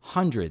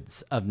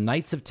 hundreds of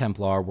Knights of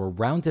Templar were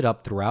rounded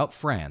up throughout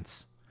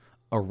France,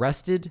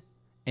 arrested,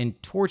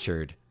 and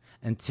tortured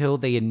until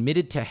they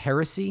admitted to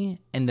heresy,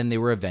 and then they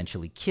were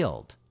eventually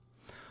killed.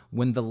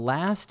 When the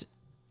last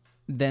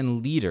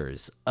then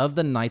leaders of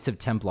the Knights of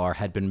Templar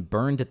had been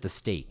burned at the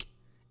stake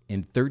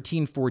in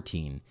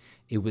 1314,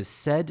 it was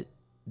said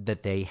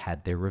that they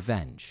had their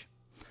revenge.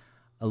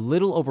 A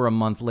little over a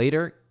month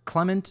later,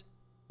 Clement,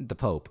 the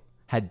Pope,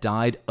 had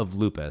died of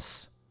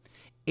lupus.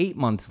 8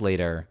 months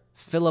later,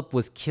 Philip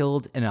was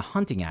killed in a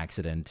hunting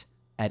accident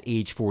at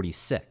age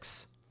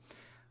 46.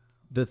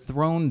 The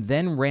throne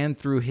then ran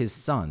through his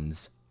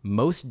sons,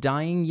 most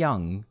dying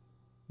young,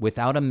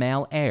 without a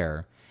male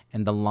heir,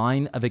 and the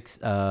line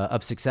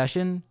of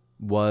succession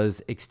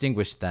was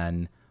extinguished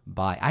then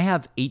by, I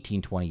have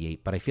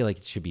 1828, but I feel like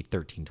it should be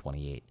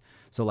 1328.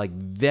 So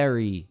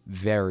very,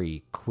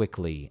 very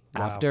quickly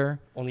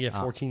after. Only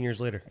 14 years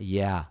later.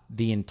 Yeah,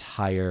 the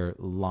entire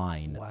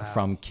line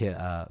from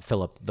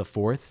Philip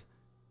IV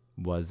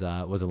was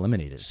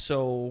eliminated.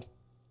 So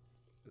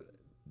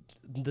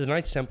the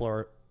Knights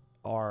Templar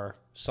are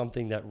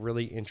something that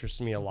really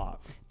interests me a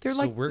lot.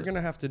 We're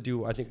gonna have to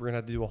do. I think we're gonna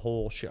have to do a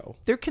whole show.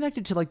 They're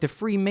connected to the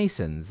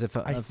Freemasons, if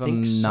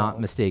I'm not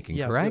mistaken.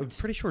 Yeah, correct? I'm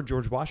pretty sure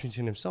George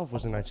Washington himself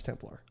was a Knights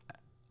Templar.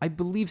 I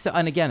believe so.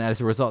 And again,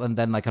 as a result, and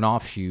then an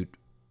offshoot.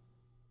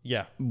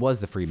 Yeah,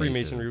 was the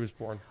Freemasons. Freemasonry was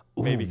born.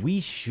 Ooh, maybe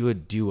we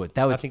should do it.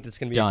 I think that's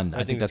gonna be done.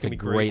 I think that's a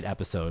great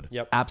episode.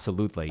 Yep,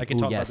 absolutely. I can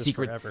talk about this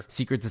forever.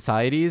 Secret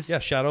societies. Yeah,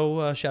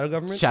 shadow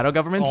government. Shadow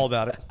governments. All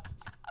about it.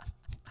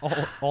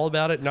 all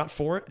about it, not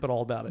for it, but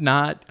all about it.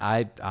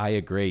 I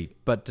agree.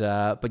 But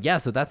yeah,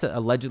 so that's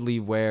allegedly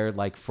where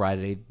like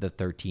Friday the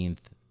 13th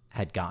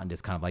had gotten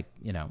this kind of like,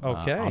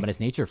 ominous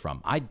nature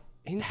from. I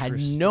had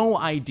no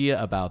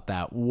idea about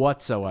that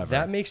whatsoever.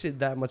 That makes it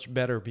that much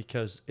better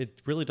because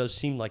it really does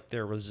seem like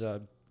there was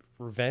a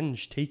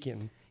revenge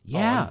taken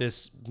on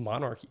this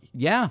monarchy.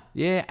 Yeah,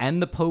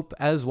 and the Pope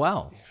as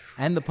well.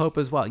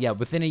 Yeah,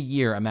 within a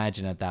year,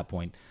 imagine at that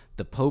point,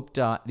 the Pope,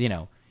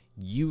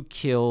 you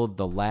killed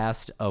the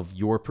last of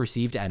your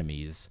perceived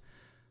enemies.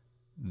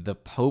 The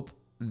Pope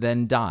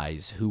then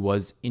dies, who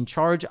was in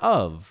charge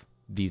of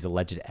these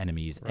alleged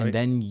enemies, and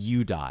then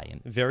you die.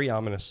 Very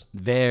ominous.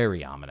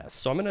 Very ominous.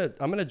 So I'm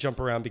gonna jump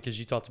around because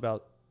you talked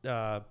about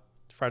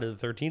Friday the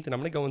 13th, and I'm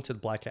gonna go into the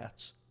black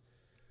cats.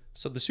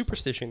 So the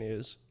superstition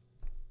is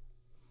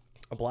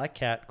a black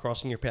cat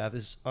crossing your path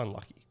is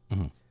unlucky.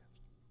 Mm-hmm.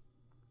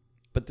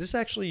 But this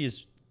actually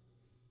is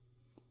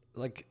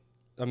like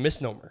a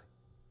misnomer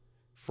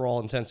for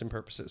all intents and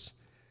purposes.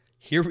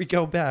 Here we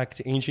go back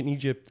to ancient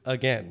Egypt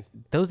again.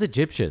 Those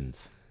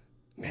Egyptians.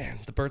 Man,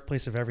 the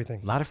birthplace of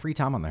everything. A lot of free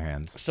time on their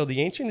hands. So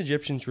the ancient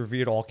Egyptians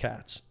revered all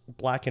cats,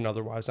 black and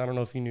otherwise. I don't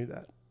know if you knew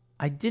that.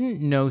 I didn't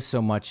know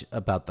so much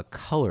about the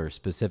color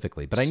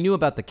specifically, but I knew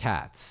about the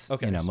cats.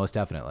 Okay. Most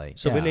definitely.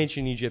 So in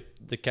ancient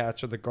Egypt, the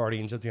cats are the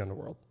guardians of the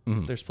underworld.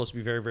 Mm-hmm. They're supposed to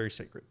be very, very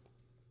sacred.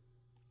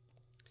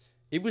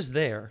 It was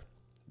there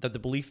that the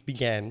belief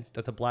began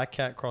that the black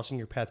cat crossing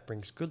your path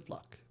brings good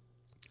luck.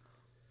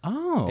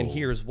 Oh. And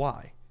here's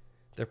why.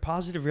 Their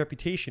positive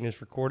reputation is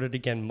recorded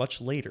again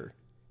much later.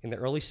 In the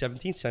early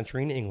 17th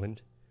century in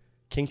England,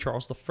 King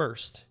Charles I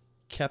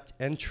kept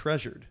and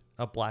treasured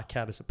a black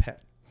cat as a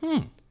pet.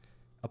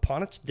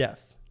 Upon its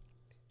death,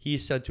 he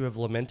is said to have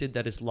lamented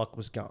that his luck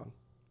was gone.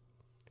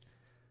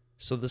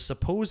 So the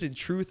supposed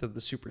truth of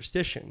the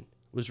superstition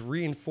was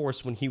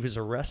reinforced when he was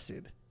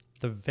arrested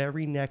the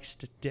very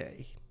next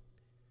day.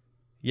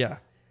 Yeah,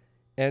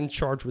 and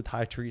charged with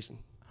high treason.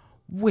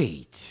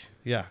 Wait.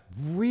 Yeah.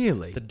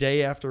 Really? The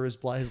day after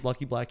his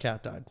lucky black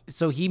cat died.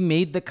 So he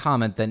made the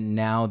comment that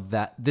now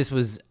that this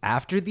was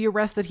after the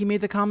arrest that he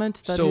made the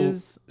comment?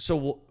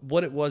 So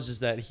what it was is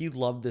that he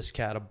loved this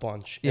cat a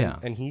bunch.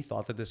 And he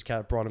thought that this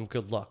cat brought him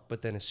good luck.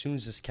 But then as soon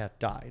as this cat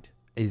died,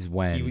 is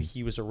when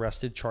he was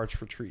arrested, charged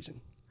for treason.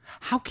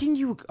 How can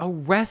you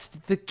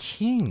arrest the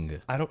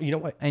king? I don't, you know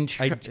what? I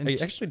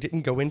actually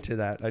didn't go into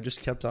that. I just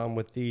kept on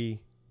with the...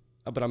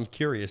 But I'm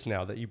curious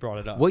now that you brought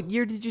it up. What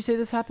year did you say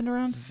this happened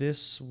around?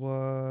 This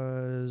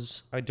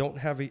was... I don't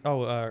have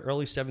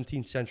early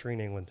 17th century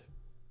in England.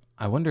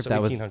 I wonder if so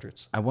that 1800s.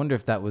 was... I wonder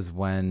if that was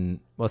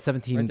when... Well,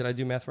 17... Right, did I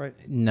do math right?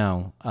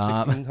 No.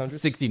 1600s?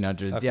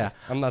 1600s, okay. yeah.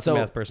 I'm not the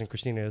math person.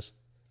 Christina is.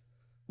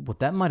 Well,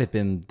 that might have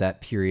been that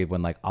period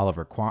when like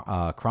Oliver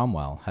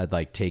Cromwell had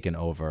like taken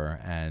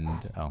over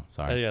and... Oh,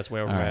 sorry. Yeah, it's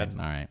way over my head.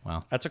 All right,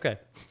 well. That's okay.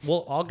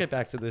 Well, I'll get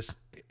back to this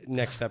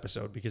next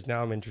episode because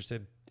now I'm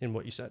interested in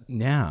what you said.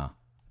 Yeah.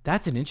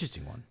 That's an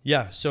interesting one.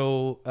 Yeah.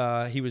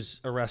 So he was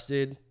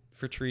arrested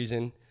for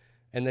treason.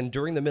 And then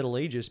during the Middle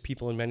Ages,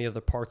 people in many other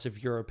parts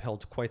of Europe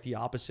held quite the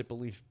opposite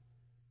belief.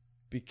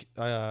 They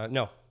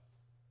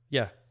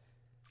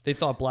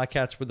thought black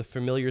cats were the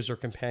familiars or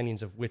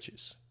companions of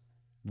witches.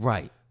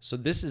 Right. So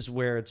this is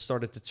where it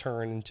started to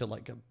turn into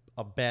like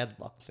a bad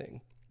luck thing.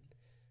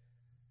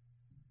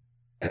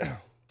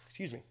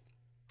 Excuse me.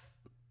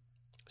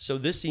 So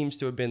this seems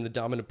to have been the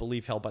dominant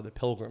belief held by the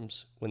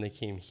pilgrims when they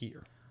came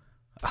here.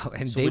 Oh,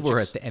 and so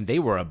they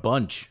were a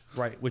bunch.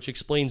 Right, which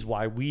explains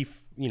why we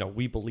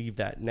believe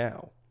that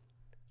now.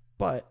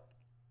 But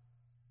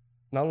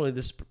not only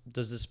does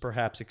this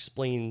perhaps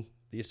explain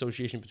the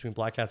association between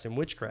black cats and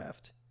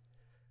witchcraft,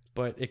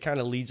 but it kind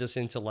of leads us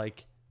into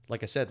like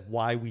I said,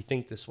 why we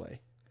think this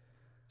way.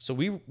 So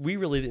we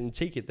really didn't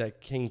take it that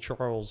King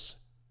Charles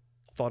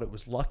thought it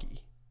was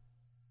lucky.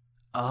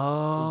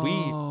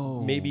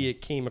 Oh. Maybe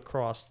it came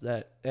across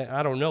that,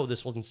 I don't know,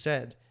 this wasn't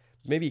said.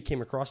 Maybe it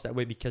came across that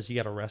way because he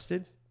got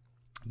arrested.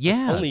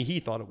 Yeah. Only he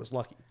thought it was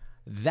lucky.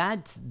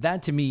 That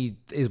to me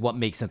is what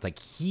makes sense. Like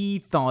he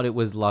thought it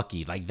was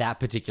lucky. Like that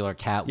particular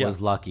cat was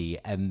lucky.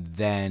 And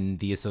then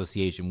the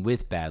association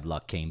with bad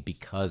luck came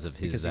because of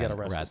his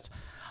arrest.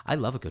 I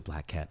love a good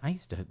black cat.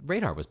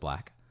 Radar was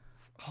black.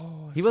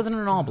 Oh, he wasn't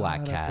an all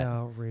black cat.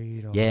 About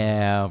Radar.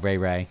 Yeah,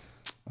 Ray.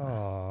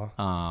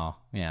 Oh,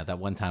 yeah. That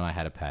one time I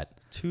had a pet.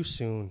 Too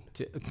soon.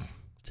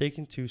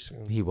 Taken too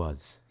soon. He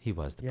was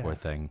the poor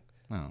thing.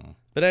 Oh.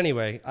 But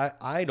anyway,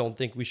 I don't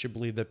think we should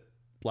believe that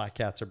black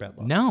cats are bad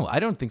luck. No, I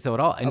don't think so at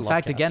all. In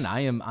fact, cats. again,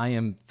 I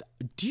am.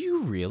 Do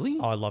you really?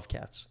 Oh, I love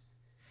cats.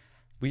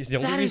 The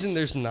only reason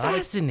there's not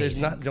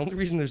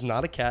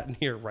a cat in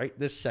here right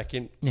this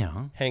second,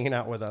 hanging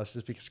out with us,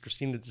 is because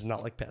Christina does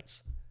not like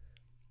pets.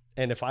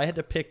 And if I had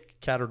to pick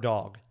cat or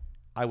dog,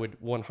 I would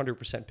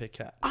 100% pick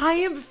cat. I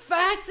am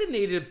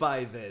fascinated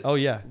by this. Oh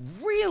yeah,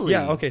 really?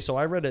 Yeah. Okay, so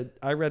I read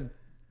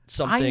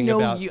something. I know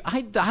about you.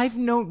 I've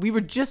known. We were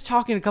just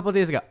talking a couple of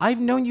days ago. I've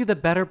known you the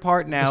better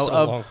part now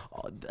of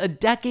a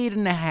decade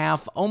and a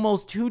half,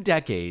 almost 2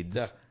 decades.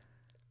 Yeah.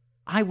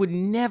 I would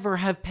never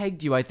have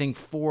pegged you, I think,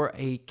 for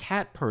a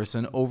cat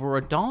person over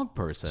a dog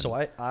person. So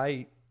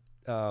I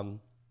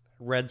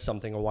read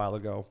something a while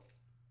ago,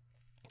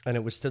 and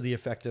it was to the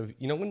effect of,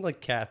 you know, when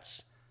like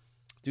cats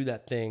do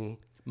that thing,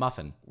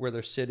 Muffin. where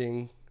they're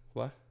sitting,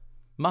 what?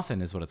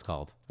 Muffin is what it's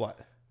called. What?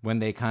 When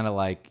they kind of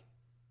like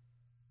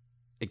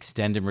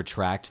extend and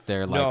retract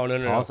their like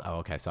paws. No. Oh,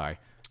 okay, sorry.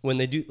 When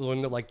they're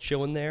like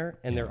chilling there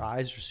and their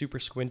eyes are super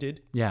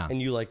squinted. Yeah.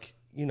 And you like,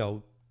 you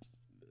know,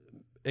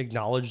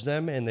 acknowledge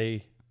them and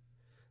they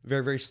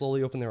very, very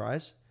slowly open their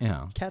eyes.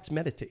 Yeah. Cats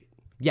meditate.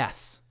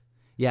 Yes.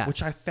 Yes.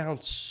 Which I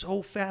found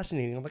so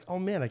fascinating. I'm like, oh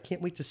man, I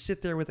can't wait to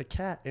sit there with a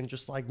cat and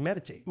just like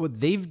meditate. Well,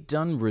 they've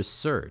done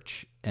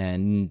research,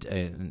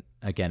 and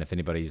again, if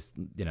anybody's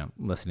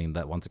listening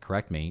that wants to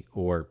correct me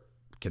or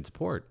can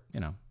support,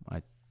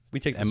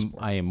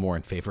 I am more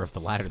in favor of the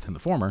latter than the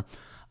former.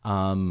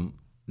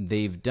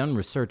 They've done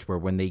research where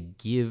when they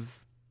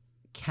give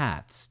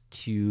cats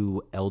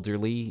to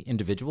elderly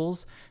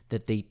individuals,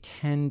 that they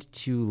tend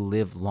to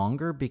live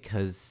longer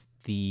because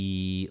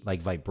the like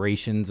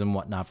vibrations and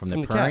whatnot from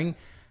the purring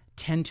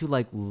tend to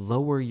like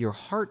lower your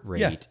heart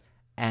rate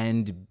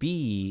and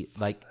be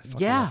like,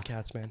 I love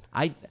cats, man.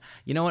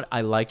 You know what?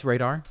 I liked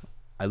Radar.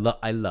 I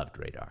loved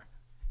Radar.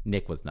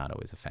 Nick was not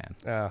always a fan.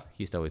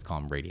 He used to always call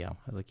him Radio.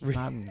 I was like, he's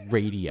not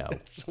Radio.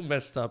 It's so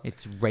messed up.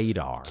 It's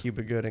Radar.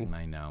 Cuba Gooding.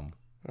 I know.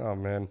 Oh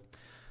man.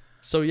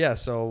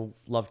 So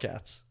love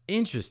cats.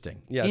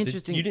 Interesting. Yeah.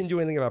 Interesting. You didn't do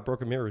anything about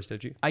Broken Mirrors,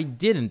 did you? I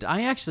didn't.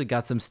 I actually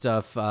got some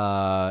stuff,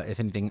 if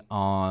anything,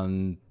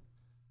 on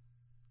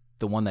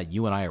the one that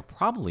you and I are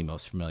probably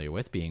most familiar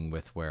with, being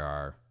with where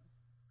our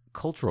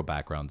cultural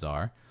backgrounds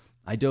are.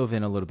 I dove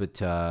in a little bit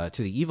to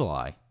the Evil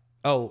Eye.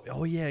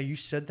 Oh yeah, you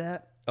said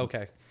that?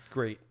 Okay,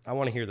 great. I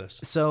want to hear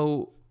this.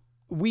 So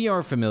we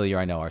are familiar,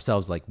 I know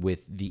ourselves, like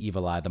with the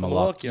Evil Eye, the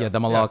Malakya.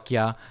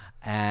 Malakya.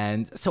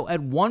 And so at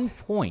one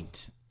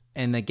point,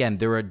 and again,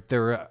 there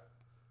are a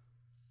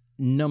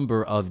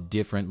number of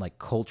different like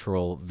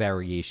cultural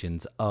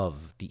variations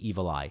of the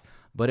Evil Eye,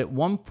 but at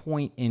one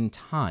point in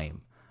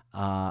time,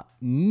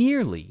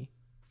 nearly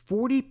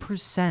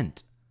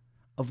 40%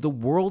 of the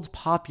world's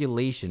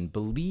population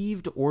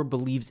believed or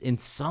believes in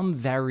some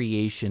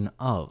variation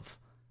of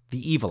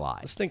the Evil Eye.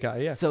 The stink eye,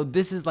 yeah. So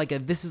this is like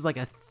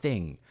a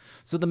thing.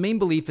 So the main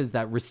belief is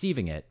that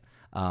receiving it,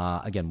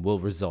 again, will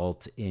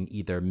result in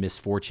either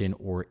misfortune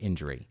or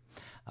injury.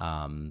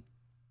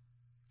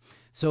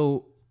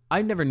 So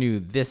I never knew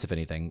this, if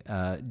anything.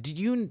 Do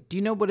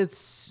you know what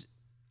it's?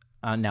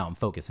 Now I'm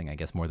focusing, I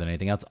guess, more than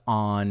anything else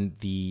on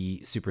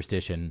the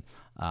superstition,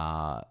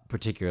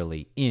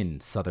 particularly in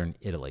southern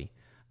Italy,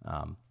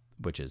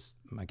 which is,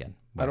 again,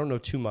 I don't know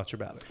too much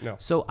about it. No.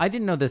 So I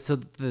didn't know this. So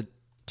the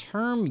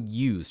term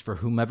used for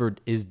whomever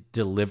is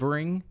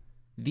delivering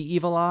the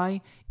evil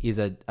eye is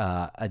a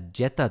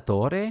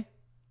jettatore.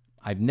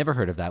 I've never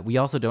heard of that. We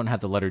also don't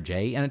have the letter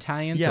J in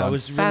Italian, so I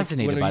was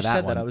fascinated by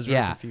that one. I was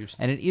really confused.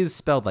 And it is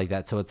spelled like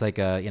that, so it's like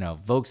a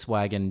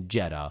Volkswagen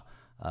Jetta,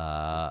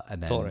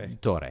 and then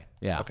Torre.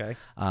 Yeah. Okay.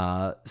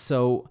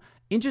 So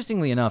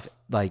interestingly enough,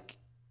 like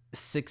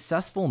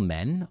successful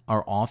men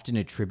are often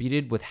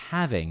attributed with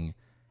having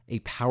a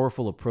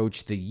powerful approach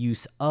to the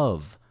use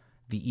of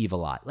the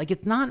evil eye. Like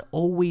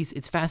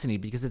it's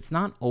fascinating because it's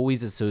not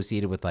always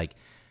associated with like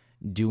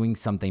doing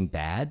something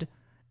bad,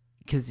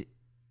 because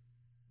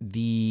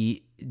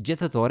the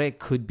jettatore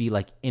could be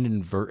like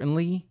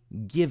inadvertently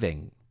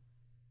giving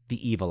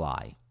the evil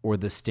eye or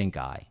the stink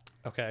eye.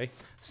 Okay.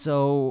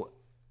 So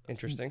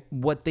interesting.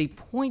 What they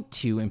point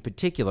to in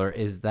particular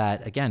is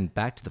that, again,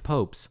 back to the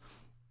popes,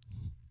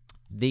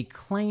 they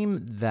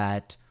claim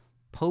that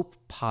Pope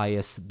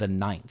Pius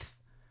IX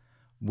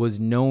was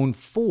known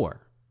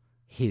for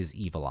his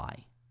evil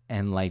eye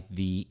and like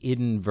the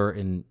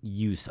inadvertent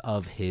use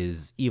of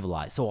his evil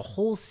eye. So a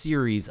whole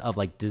series of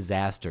like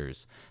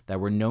disasters that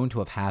were known to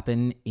have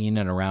happened in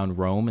and around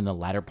Rome in the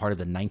latter part of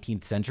the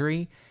 19th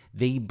century,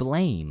 they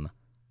blame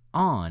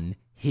on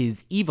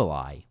his evil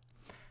eye.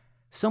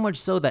 So much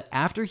so that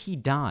after he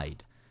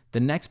died, the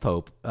next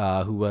pope,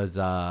 who was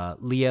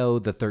Leo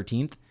the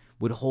 13th,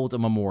 would hold a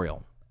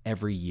memorial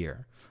every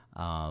year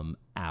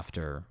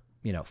after,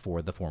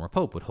 for the former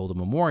pope, would hold a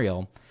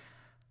memorial.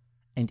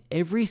 And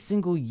every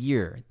single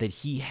year that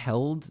he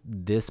held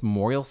this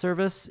memorial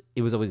service,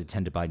 it was always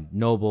attended by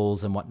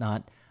nobles and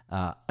whatnot.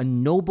 A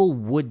noble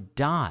would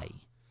die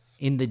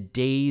in the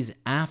days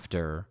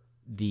after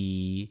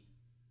the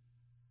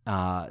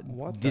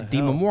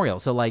memorial.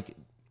 So, like,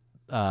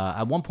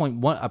 at one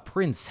point, a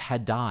prince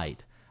had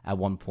died. At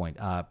one point,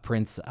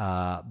 Prince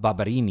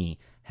Barberini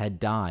had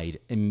died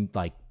in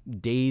like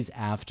days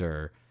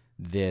after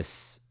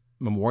this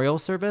memorial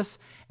service,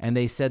 and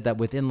they said that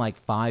within like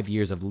 5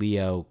 years of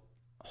Leo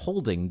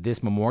holding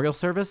this memorial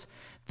service,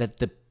 that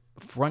the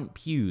front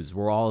pews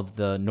where all of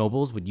the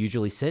nobles would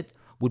usually sit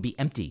would be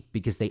empty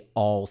because they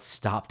all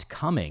stopped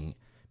coming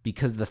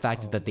because of the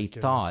fact that they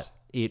thought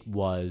it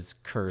was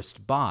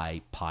cursed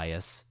by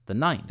Pius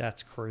IX.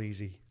 That's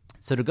crazy.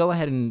 So to go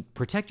ahead and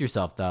protect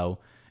yourself, though,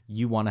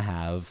 you want to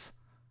have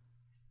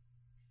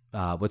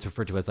what's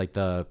referred to as like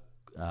the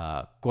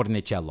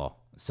cornicello,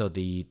 so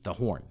the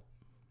horn.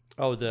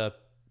 Oh, the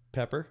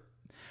pepper?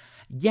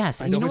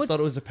 Yes. I And always thought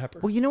it was a pepper.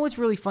 Well, you know what's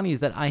really funny is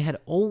that I had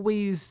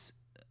always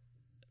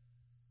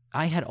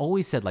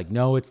said, like,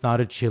 no, it's not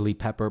a chili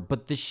pepper,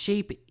 but the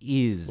shape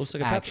is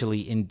like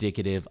actually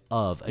indicative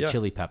of a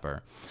chili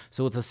pepper.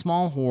 So it's a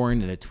small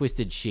horn in a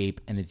twisted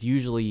shape, and it's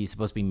usually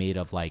supposed to be made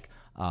of like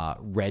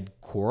red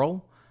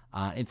coral.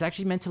 It's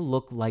actually meant to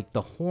look like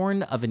the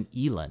horn of an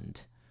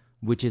eland,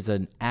 which is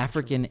an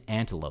African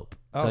antelope.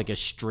 It's like a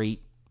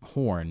straight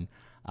horn.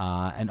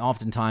 And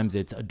oftentimes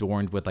it's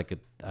adorned with like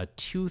a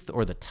tooth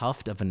or the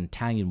tuft of an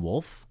Italian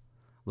wolf,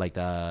 like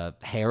the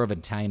hair of an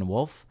Italian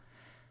wolf.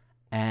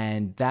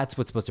 And that's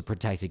what's supposed to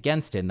protect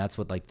against it. And that's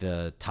what like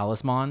the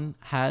talisman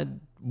had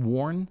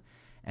worn.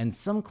 And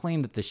some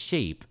claim that the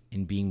shape,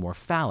 in being more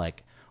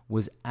phallic,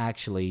 was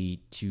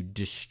actually to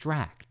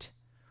distract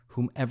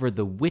whomever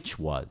the witch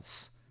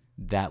was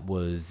that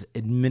was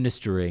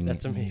administering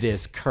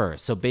this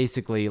curse. So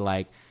basically,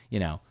 like, you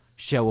know,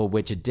 show a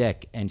witch a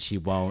dick and she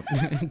won't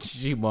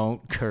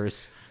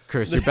curse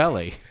your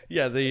belly.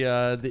 Yeah,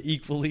 the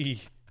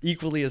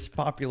equally as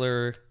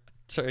popular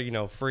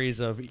phrase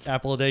of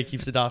apple a day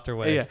keeps the doctor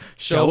away. Yeah.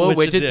 Show a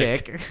witch a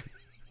dick.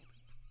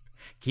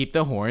 Keep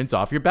the horns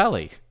off your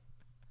belly.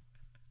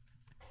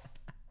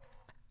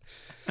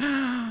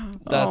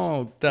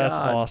 That's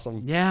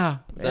awesome. Yeah.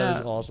 That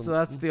is awesome. So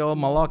that's the old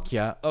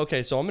malocchia.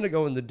 Okay, so I'm going to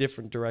go in the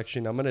different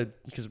direction.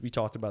 Because we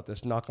talked about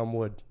this, knock on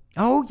wood.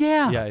 Oh,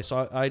 yeah. Yeah,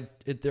 so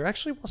there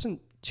actually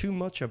wasn't too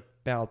much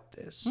about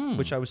this,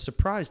 which I was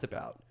surprised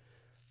about,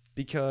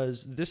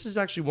 because this is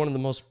actually one of the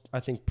most, I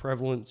think,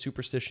 prevalent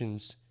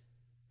superstitions,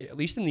 at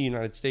least in the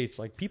United States.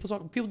 Like, people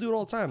do it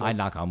all the time. Like, I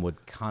knock on wood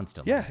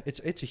constantly. Yeah,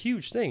 it's a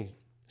huge thing.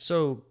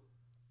 So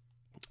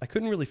I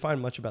couldn't really find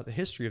much about the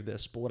history of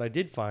this, but what I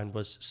did find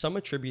was some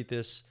attribute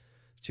this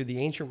to the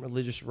ancient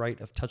religious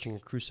rite of touching a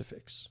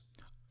crucifix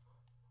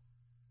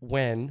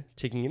when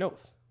taking an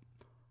oath.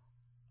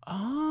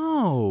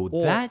 Oh,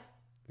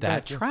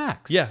 that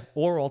tracks. Yeah,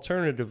 or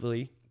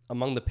alternatively,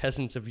 among the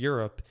peasants of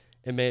Europe,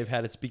 it may have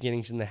had its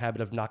beginnings in the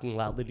habit of knocking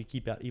loudly to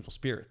keep out evil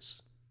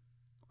spirits.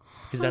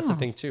 Because that's a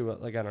thing too.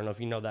 Like, I don't know if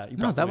you know that.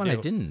 No, that one I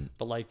didn't.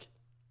 But like,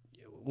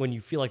 when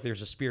you feel like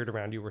there's a spirit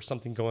around you or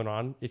something going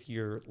on, if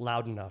you're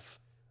loud enough,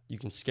 you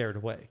can scare it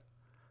away.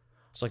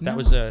 So like that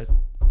was a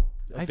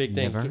big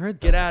thing. Never heard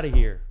that. Get out of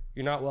here.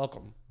 You're not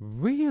welcome.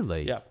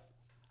 Really? Yeah.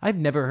 I've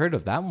never heard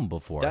of that one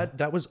before.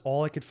 That was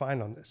all I could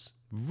find on this.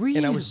 Really?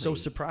 And I was so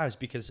surprised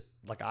because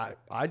like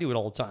I do it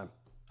all the time.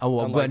 Oh,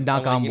 well, but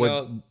knock on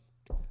wood.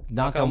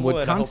 Knock on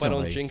wood constantly. I hope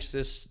I don't jinx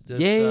this great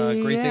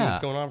thing that's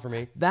going on for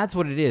me. That's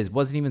what it is. It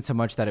wasn't even so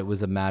much that it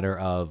was a matter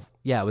of,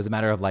 it was a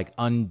matter of like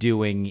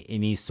undoing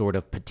any sort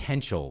of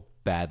potential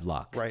bad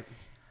luck. Right.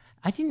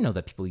 I didn't know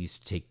that people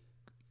used to take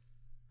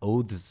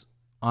oaths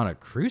on a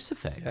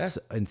crucifix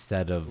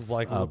instead of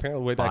like, a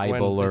apparently way back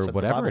Bible when, or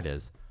whatever it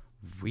is.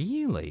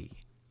 Really?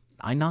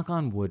 I knock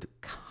on wood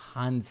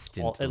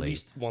constantly. At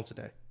least once a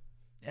day.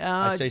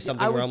 I say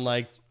something where I'm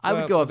like, I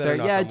would go up there,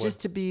 just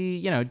to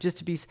be,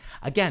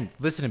 again,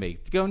 listen to me,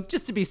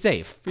 just to be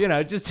safe,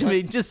 just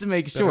to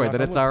make sure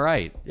that it's all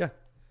right. Yeah.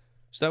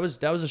 So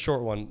that was a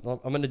short one.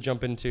 I'm going to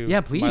jump into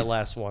my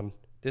last one.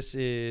 This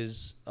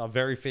is a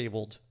very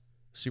fabled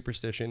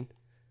superstition.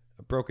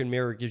 A broken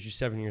mirror gives you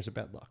 7 years of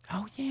bad luck.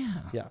 Oh,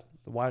 yeah. Yeah.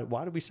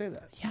 Why did we say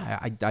that? Yeah,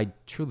 I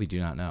truly do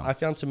not know. I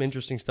found some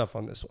interesting stuff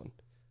on this one.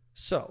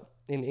 So,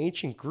 in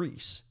ancient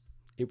Greece,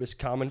 it was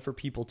common for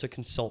people to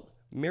consult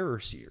mirror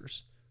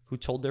seers who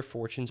told their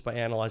fortunes by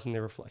analyzing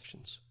their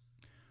reflections.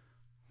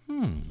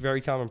 Very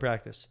common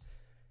practice.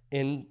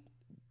 In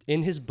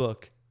his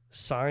book,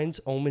 Signs,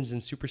 Omens,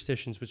 and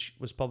Superstitions, which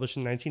was published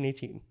in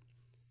 1918,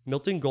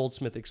 Milton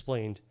Goldsmith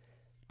explained,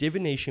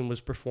 divination was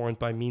performed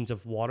by means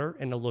of water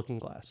and a looking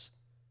glass.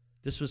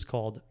 This was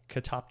called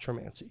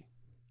catoptromancy.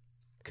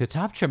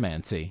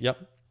 Catoptromancy?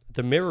 Yep.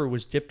 The mirror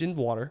was dipped in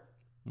water,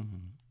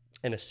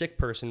 and a sick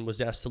person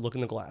was asked to look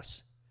in the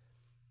glass.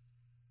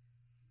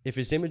 If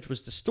his image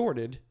was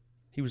distorted,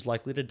 he was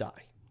likely to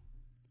die.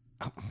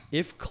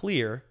 If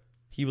clear,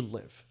 he would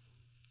live.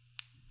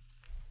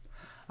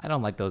 I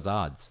don't like those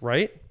odds.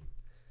 Right?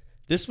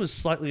 This was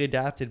slightly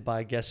adapted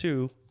by, guess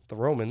who? The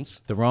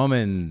Romans. The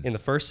Romans. In the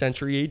 1st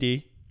century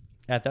AD.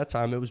 At that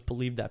time, it was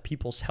believed that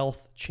people's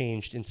health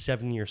changed in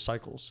 7-year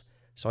cycles.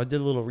 So I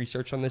did a little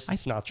research on this.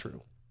 It's not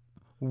true.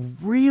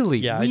 Really?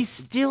 Yeah. We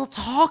still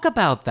talk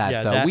about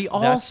that, though. We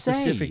all that say.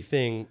 Specific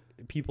thing,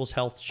 people's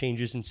health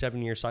changes in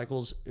 7-year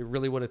cycles.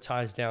 Really what it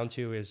ties down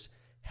to is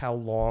how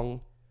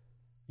long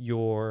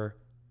your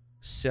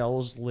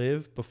cells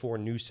live before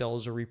new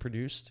cells are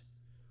reproduced.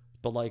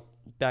 But like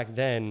back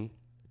then,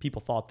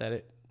 people thought that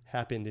it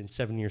happened in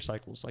 7-year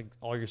cycles. Like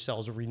all your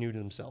cells are renewed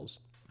themselves.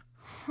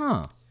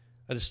 Huh.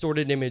 A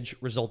distorted image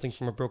resulting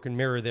from a broken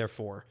mirror,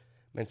 therefore,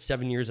 meant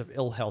 7 years of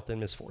ill health and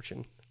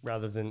misfortune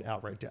rather than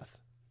outright death.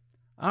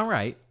 All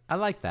right. I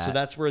like that. So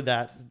that's where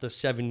the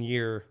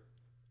 7-year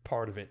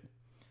part of it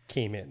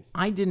came in.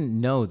 I didn't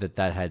know that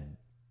had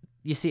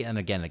You see, and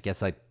again, I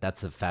guess like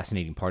that's a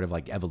fascinating part of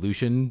like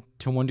evolution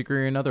to one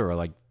degree or another, or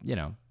like,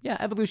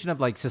 evolution of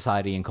like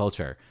society and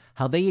culture.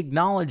 How they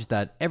acknowledge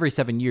that every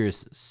 7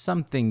 years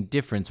something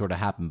different sort of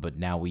happened, but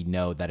now we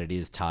know that it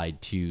is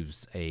tied to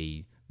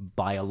a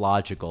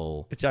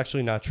biological. It's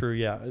actually not true,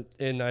 yeah.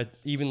 And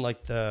even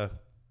like the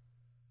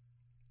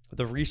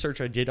research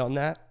I did on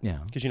that,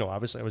 because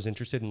obviously I was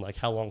interested in like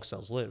how long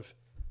cells live.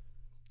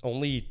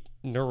 Only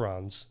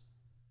neurons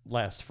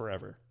last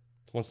forever.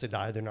 Once they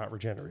die, they're not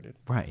regenerated.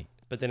 Right.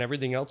 But then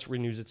everything else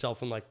renews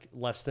itself in like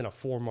less than a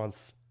 4-month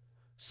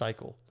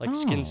cycle. Like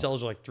skin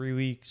cells are like 3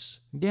 weeks.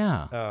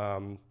 Yeah.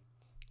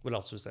 What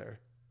else was there?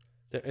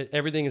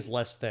 Everything is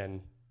less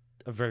than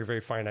a very,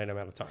 very finite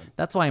amount of time.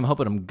 That's why I'm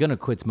hoping I'm going to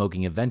quit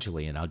smoking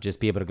eventually, and I'll just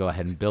be able to go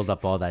ahead and build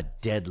up all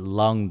that dead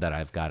lung that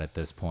I've got at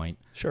this point.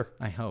 Sure.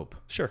 I hope.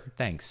 Sure.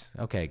 Thanks.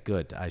 Okay,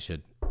 good. I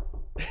should.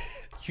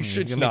 You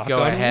should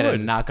go ahead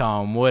and knock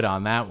on wood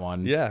on that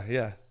one.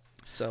 Yeah.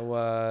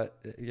 So,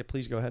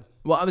 please go ahead.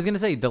 Well, I was going to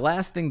say, the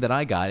last thing that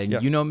I got,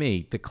 and you know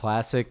me, the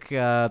classic,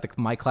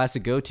 my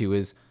classic go-to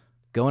is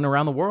going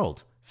around the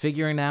world,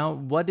 figuring out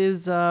what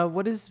is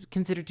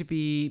considered to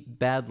be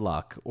bad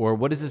luck, or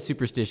what is a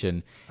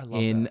superstition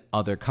in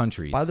other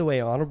countries. By the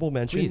way, honorable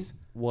mention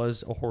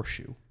was a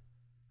horseshoe,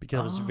 because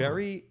I was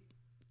very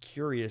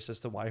curious as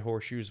to why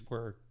horseshoes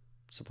were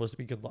supposed to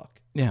be good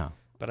luck. Yeah.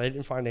 But I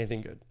didn't find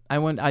anything good.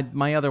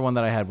 My other one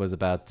that I had was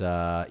about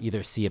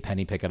either see a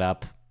penny, pick it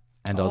up,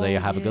 and all day you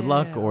have a good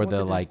luck, or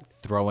the like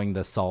throwing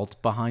the salt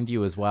behind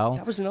you as well.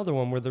 That was another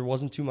one where there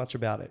wasn't too much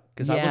about it,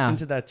 because I looked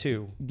into that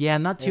too. Yeah,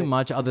 not too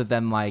much, other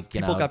than like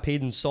people got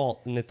paid in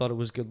salt, and they thought it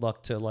was good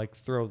luck to like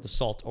throw the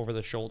salt over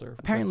the shoulder.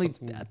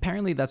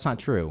 Apparently that's not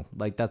true.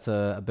 Like that's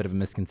a bit of a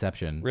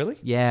misconception. Really?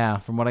 Yeah,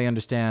 from what I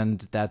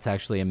understand, that's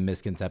actually a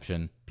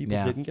misconception.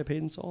 People didn't get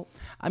paid in salt?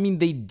 I mean,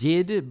 they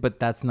did,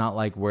 but that's not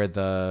like where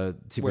the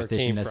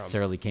superstition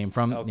necessarily came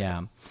from. Okay.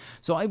 Yeah.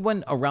 So I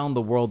went around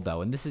the world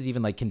though, and this is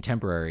even like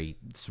contemporary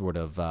sort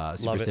of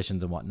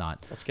superstitions and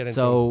whatnot. Let's get into it.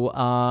 So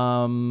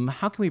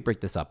how can we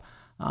break this up?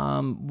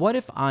 What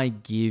if I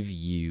give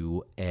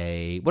you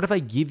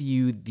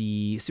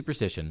the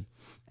superstition,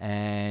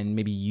 and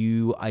maybe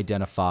you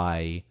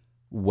identify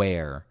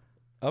where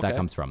that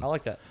comes from? I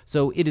like that.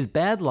 So it is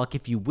bad luck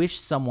if you wish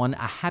someone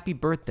a happy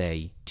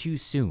birthday too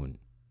soon.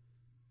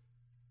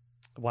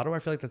 Why do I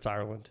feel like that's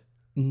Ireland?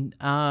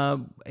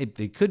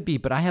 It could be,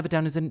 but I have it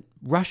down as in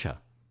Russia.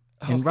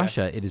 In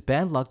Russia, it is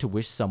bad luck to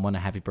wish someone a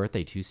happy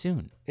birthday too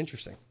soon.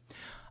 Interesting.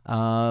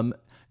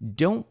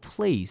 Don't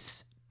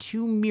place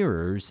two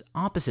mirrors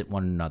opposite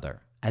one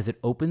another, as it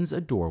opens a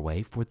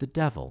doorway for the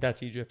devil.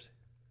 That's Egypt.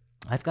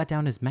 I've got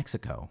down as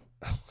Mexico.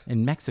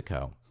 In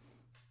Mexico.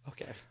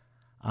 Okay.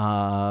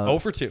 0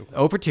 for 2.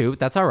 0 for 2.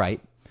 That's all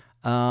right.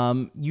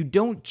 You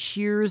don't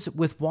cheers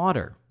with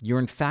water. You're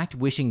in fact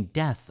wishing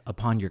death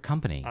upon your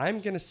company. I'm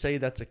going to say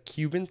that's a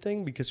Cuban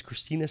thing, because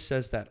Christina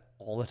says that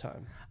all the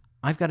time.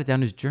 I've got it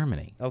down as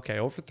Germany. Okay,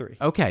 0 for 3.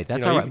 Okay,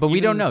 that's all right. But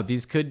we don't know.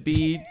 These could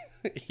be...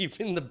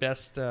 Even the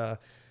best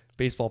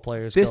baseball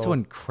players. This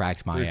one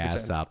cracked my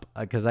ass up,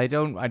 because I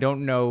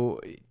don't know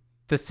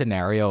the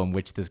scenario in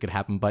which this could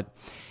happen, but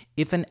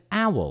if an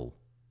owl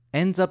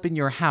ends up in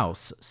your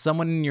house,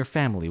 someone in your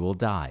family will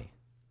die.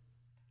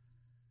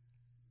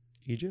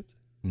 Egypt?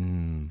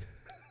 0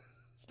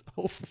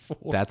 for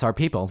 4. That's our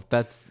people.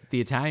 That's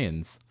the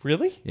Italians.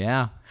 Really?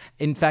 Yeah.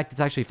 In fact, it's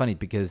actually funny,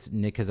 because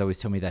Nick has always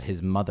told me that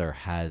his mother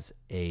has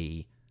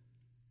a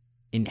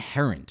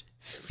inherent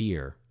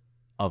fear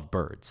of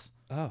birds.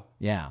 Oh.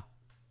 Yeah.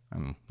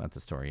 That's a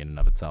story in and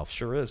of itself.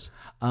 Sure is.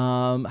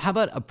 How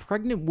about a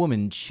pregnant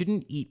woman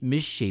shouldn't eat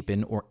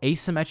misshapen or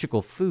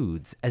asymmetrical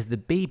foods, as the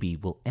baby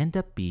will end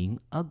up being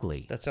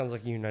ugly? That sounds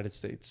like a United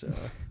States.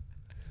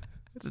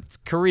 It's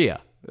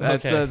Korea.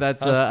 That's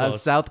a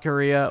South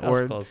Korea.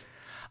 Close.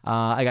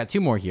 I got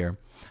 2 more here.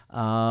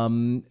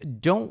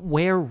 Don't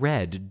wear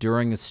red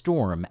during a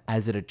storm,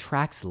 as it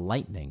attracts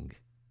lightning.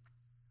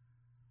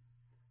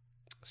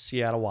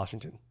 Seattle,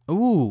 Washington.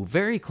 Ooh,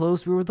 very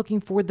close. We were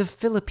looking for the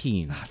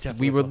Philippines.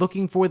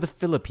 Looking for the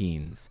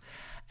Philippines.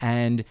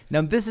 And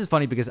now this is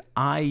funny, because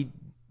I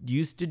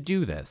used to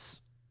do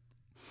this.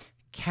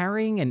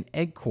 Carrying an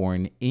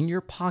acorn in your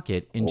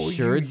pocket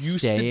ensured you used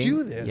staying. to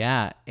do this?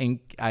 Yeah, and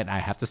I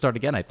have to start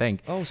again, I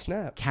think. Oh,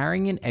 snap.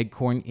 Carrying an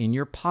acorn in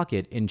your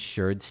pocket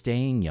ensured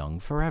staying young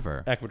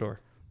forever.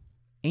 Ecuador.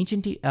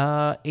 Ancient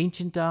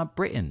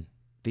Britain.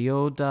 The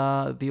old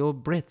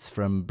Brits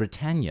from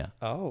Britannia.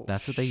 Oh,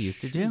 that's what they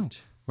used to do,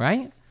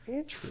 right?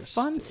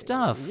 Interesting. Fun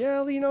stuff.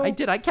 Yeah, I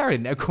did. I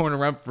carried an acorn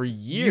around for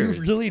years.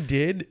 You really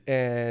did,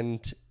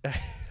 and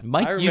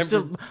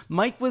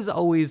Mike was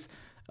always,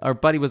 our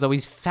buddy was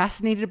always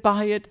fascinated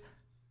by it,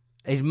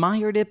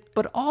 admired it,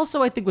 but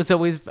also I think was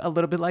always a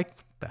little bit like,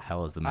 the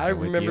hell is the matter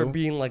with you? I remember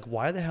being like,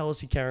 why the hell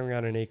is he carrying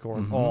around an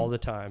acorn all the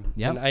time?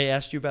 Yep. And I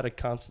asked you about it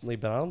constantly,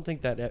 but I don't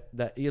think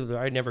that either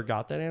I never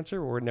got that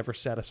answer, or it never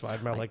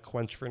satisfied my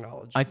quench for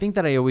knowledge. I think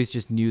that I always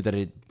just knew that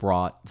it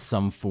brought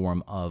some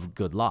form of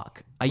good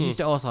luck. I used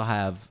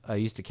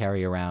to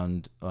carry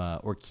around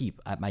or keep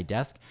at my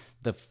desk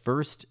the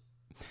first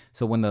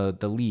So when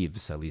the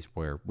leaves, at least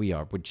where we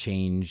are, would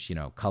change,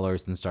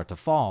 colors and start to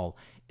fall,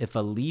 if a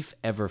leaf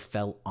ever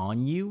fell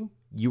on you,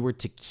 you were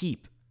to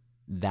keep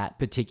that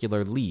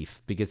particular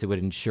leaf because it would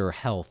ensure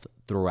health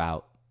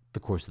throughout the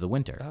course of the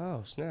winter.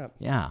 Oh, snap.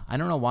 Yeah. I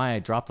don't know why I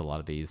dropped a lot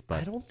of these,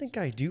 but I don't think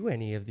I do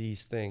any of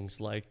these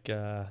things, like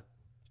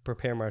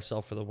prepare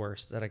myself for the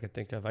worst that I could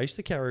think of. I used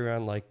to carry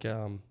around like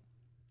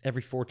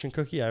every fortune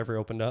cookie I ever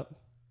opened up,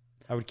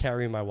 I would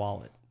carry in my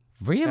wallet.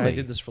 Really? And I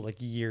did this for like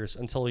years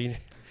until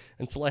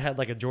I had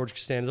like a George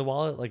Costanza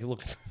wallet, like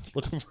looking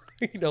for,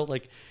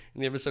 like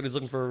in the episode he's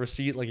looking for a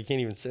receipt, like you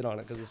can't even sit on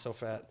it because it's so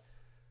fat.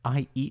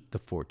 I eat the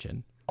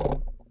fortune.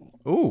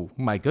 Oh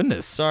my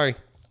goodness! Sorry,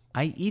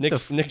 I eat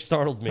Nick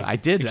startled me. I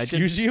did.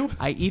 Excuse you?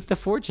 I eat the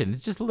fortune.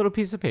 It's just a little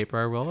piece of paper.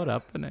 I roll it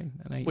up and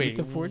I Wait, eat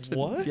the fortune.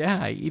 What? Yeah,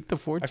 I eat the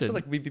fortune. I feel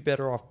like we'd be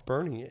better off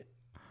burning it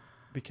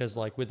because,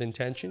 like, with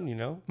intention,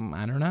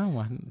 I don't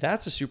know.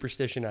 That's a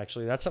superstition,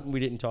 actually. That's something we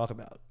didn't talk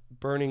about.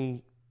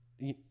 Burning.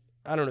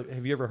 I don't know.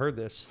 Have you ever heard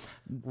this?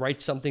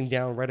 Write something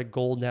down, write a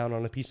goal down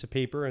on a piece of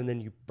paper, and then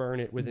you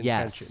burn it with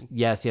intention.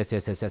 Yes.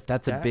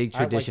 That's a big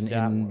tradition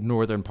in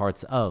northern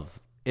parts of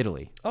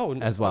Italy. Oh,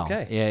 as well.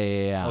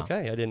 Okay. Yeah.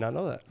 Okay, I did not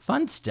know that.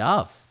 Fun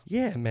stuff.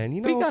 Yeah, man.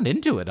 We got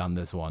into it on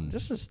this one.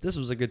 This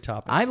was a good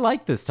topic. I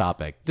like this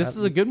topic. This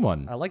is a good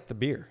one. I like the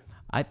beer.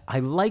 I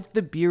like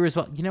the beer as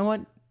well. You know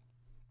what?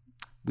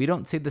 We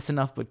don't say this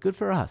enough, but good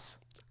for us.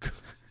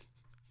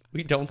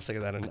 We don't say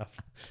that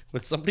enough.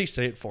 Would somebody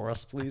say it for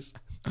us, please?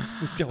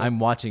 I'm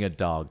watching a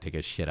dog take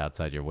a shit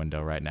outside your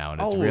window right now,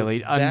 and it's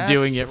really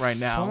undoing it right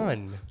now.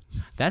 Fun.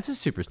 That's a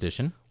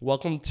superstition.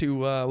 Welcome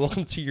to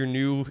your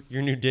new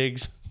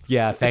digs.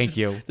 Yeah, thank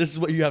you. This is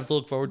what you have to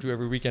look forward to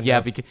every weekend.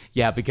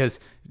 Yeah,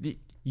 because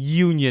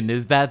Union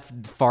is that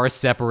far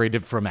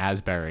separated from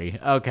Asbury.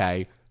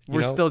 Okay,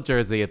 we're still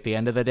Jersey at the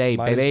end of the day,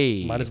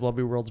 baby. Might as well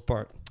be worlds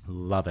apart.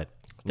 Love it.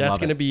 That's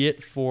going to be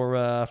it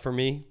for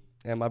me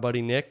and my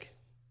buddy Nick.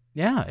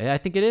 Yeah, I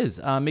think it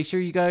is. Make sure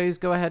you guys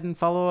go ahead and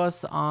follow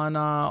us on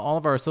all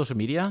of our social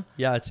media.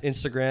 Yeah, it's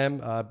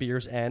Instagram,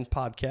 Beers and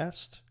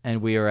Podcast.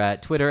 And we are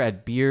at Twitter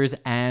at Beers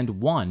and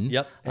One.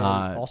 Yep. And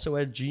also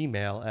at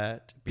Gmail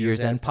at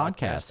Beers and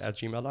Podcast at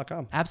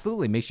gmail.com.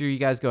 Absolutely. Make sure you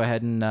guys go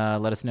ahead and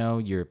let us know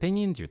your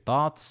opinions, your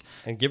thoughts.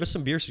 And give us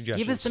some beer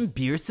suggestions. Give us some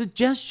beer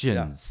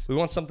suggestions. Yeah. We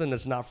want something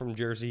that's not from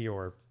Jersey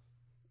or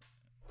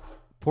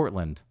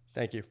Portland.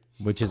 Thank you.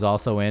 Which is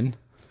also in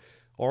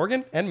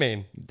Oregon and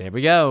Maine. There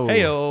we go.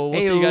 Heyo.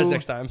 We'll see you guys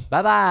next time.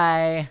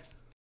 Bye-bye.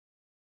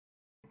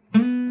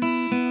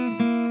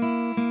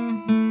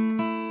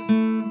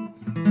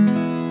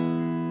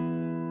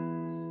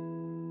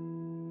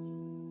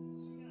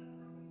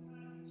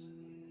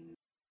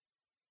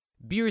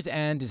 Beers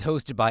and is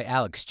hosted by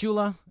Alex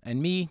Chula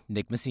and me,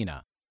 Nick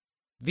Messina.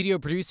 Video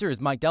producer is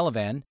Mike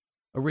Delavan.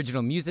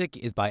 Original music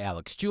is by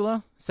Alex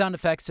Chula. Sound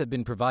effects have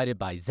been provided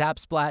by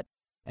Zapsplat.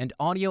 And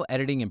audio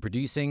editing and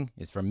producing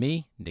is from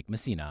me, Nick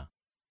Messina.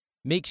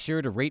 Make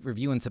sure to rate,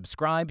 review, and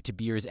subscribe to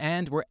Beers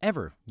and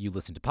wherever you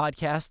listen to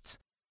podcasts.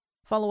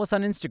 Follow us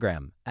on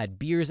Instagram at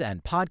Beers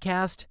and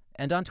Podcast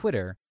and on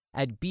Twitter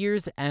at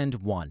Beers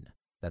and One.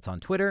 That's on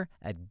Twitter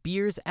at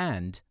Beers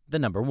and the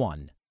number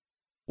 1.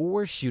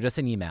 Or shoot us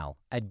an email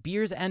at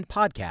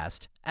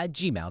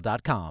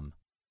beersandpodcast@gmail.com.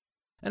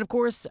 And of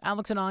course,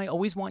 Alex and I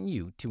always want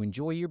you to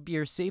enjoy your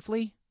beer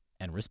safely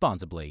and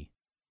responsibly.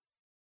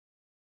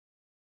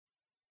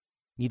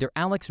 Neither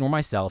Alex nor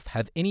myself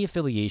have any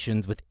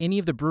affiliations with any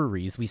of the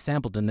breweries we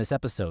sampled in this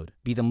episode,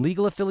 be them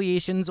legal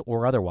affiliations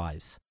or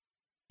otherwise.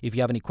 If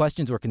you have any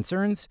questions or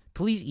concerns,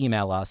 please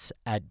email us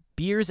at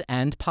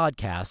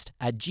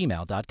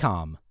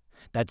beersandpodcast@gmail.com.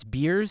 That's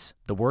beers,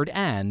 the word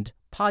and,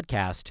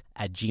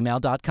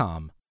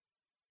 podcast@gmail.com.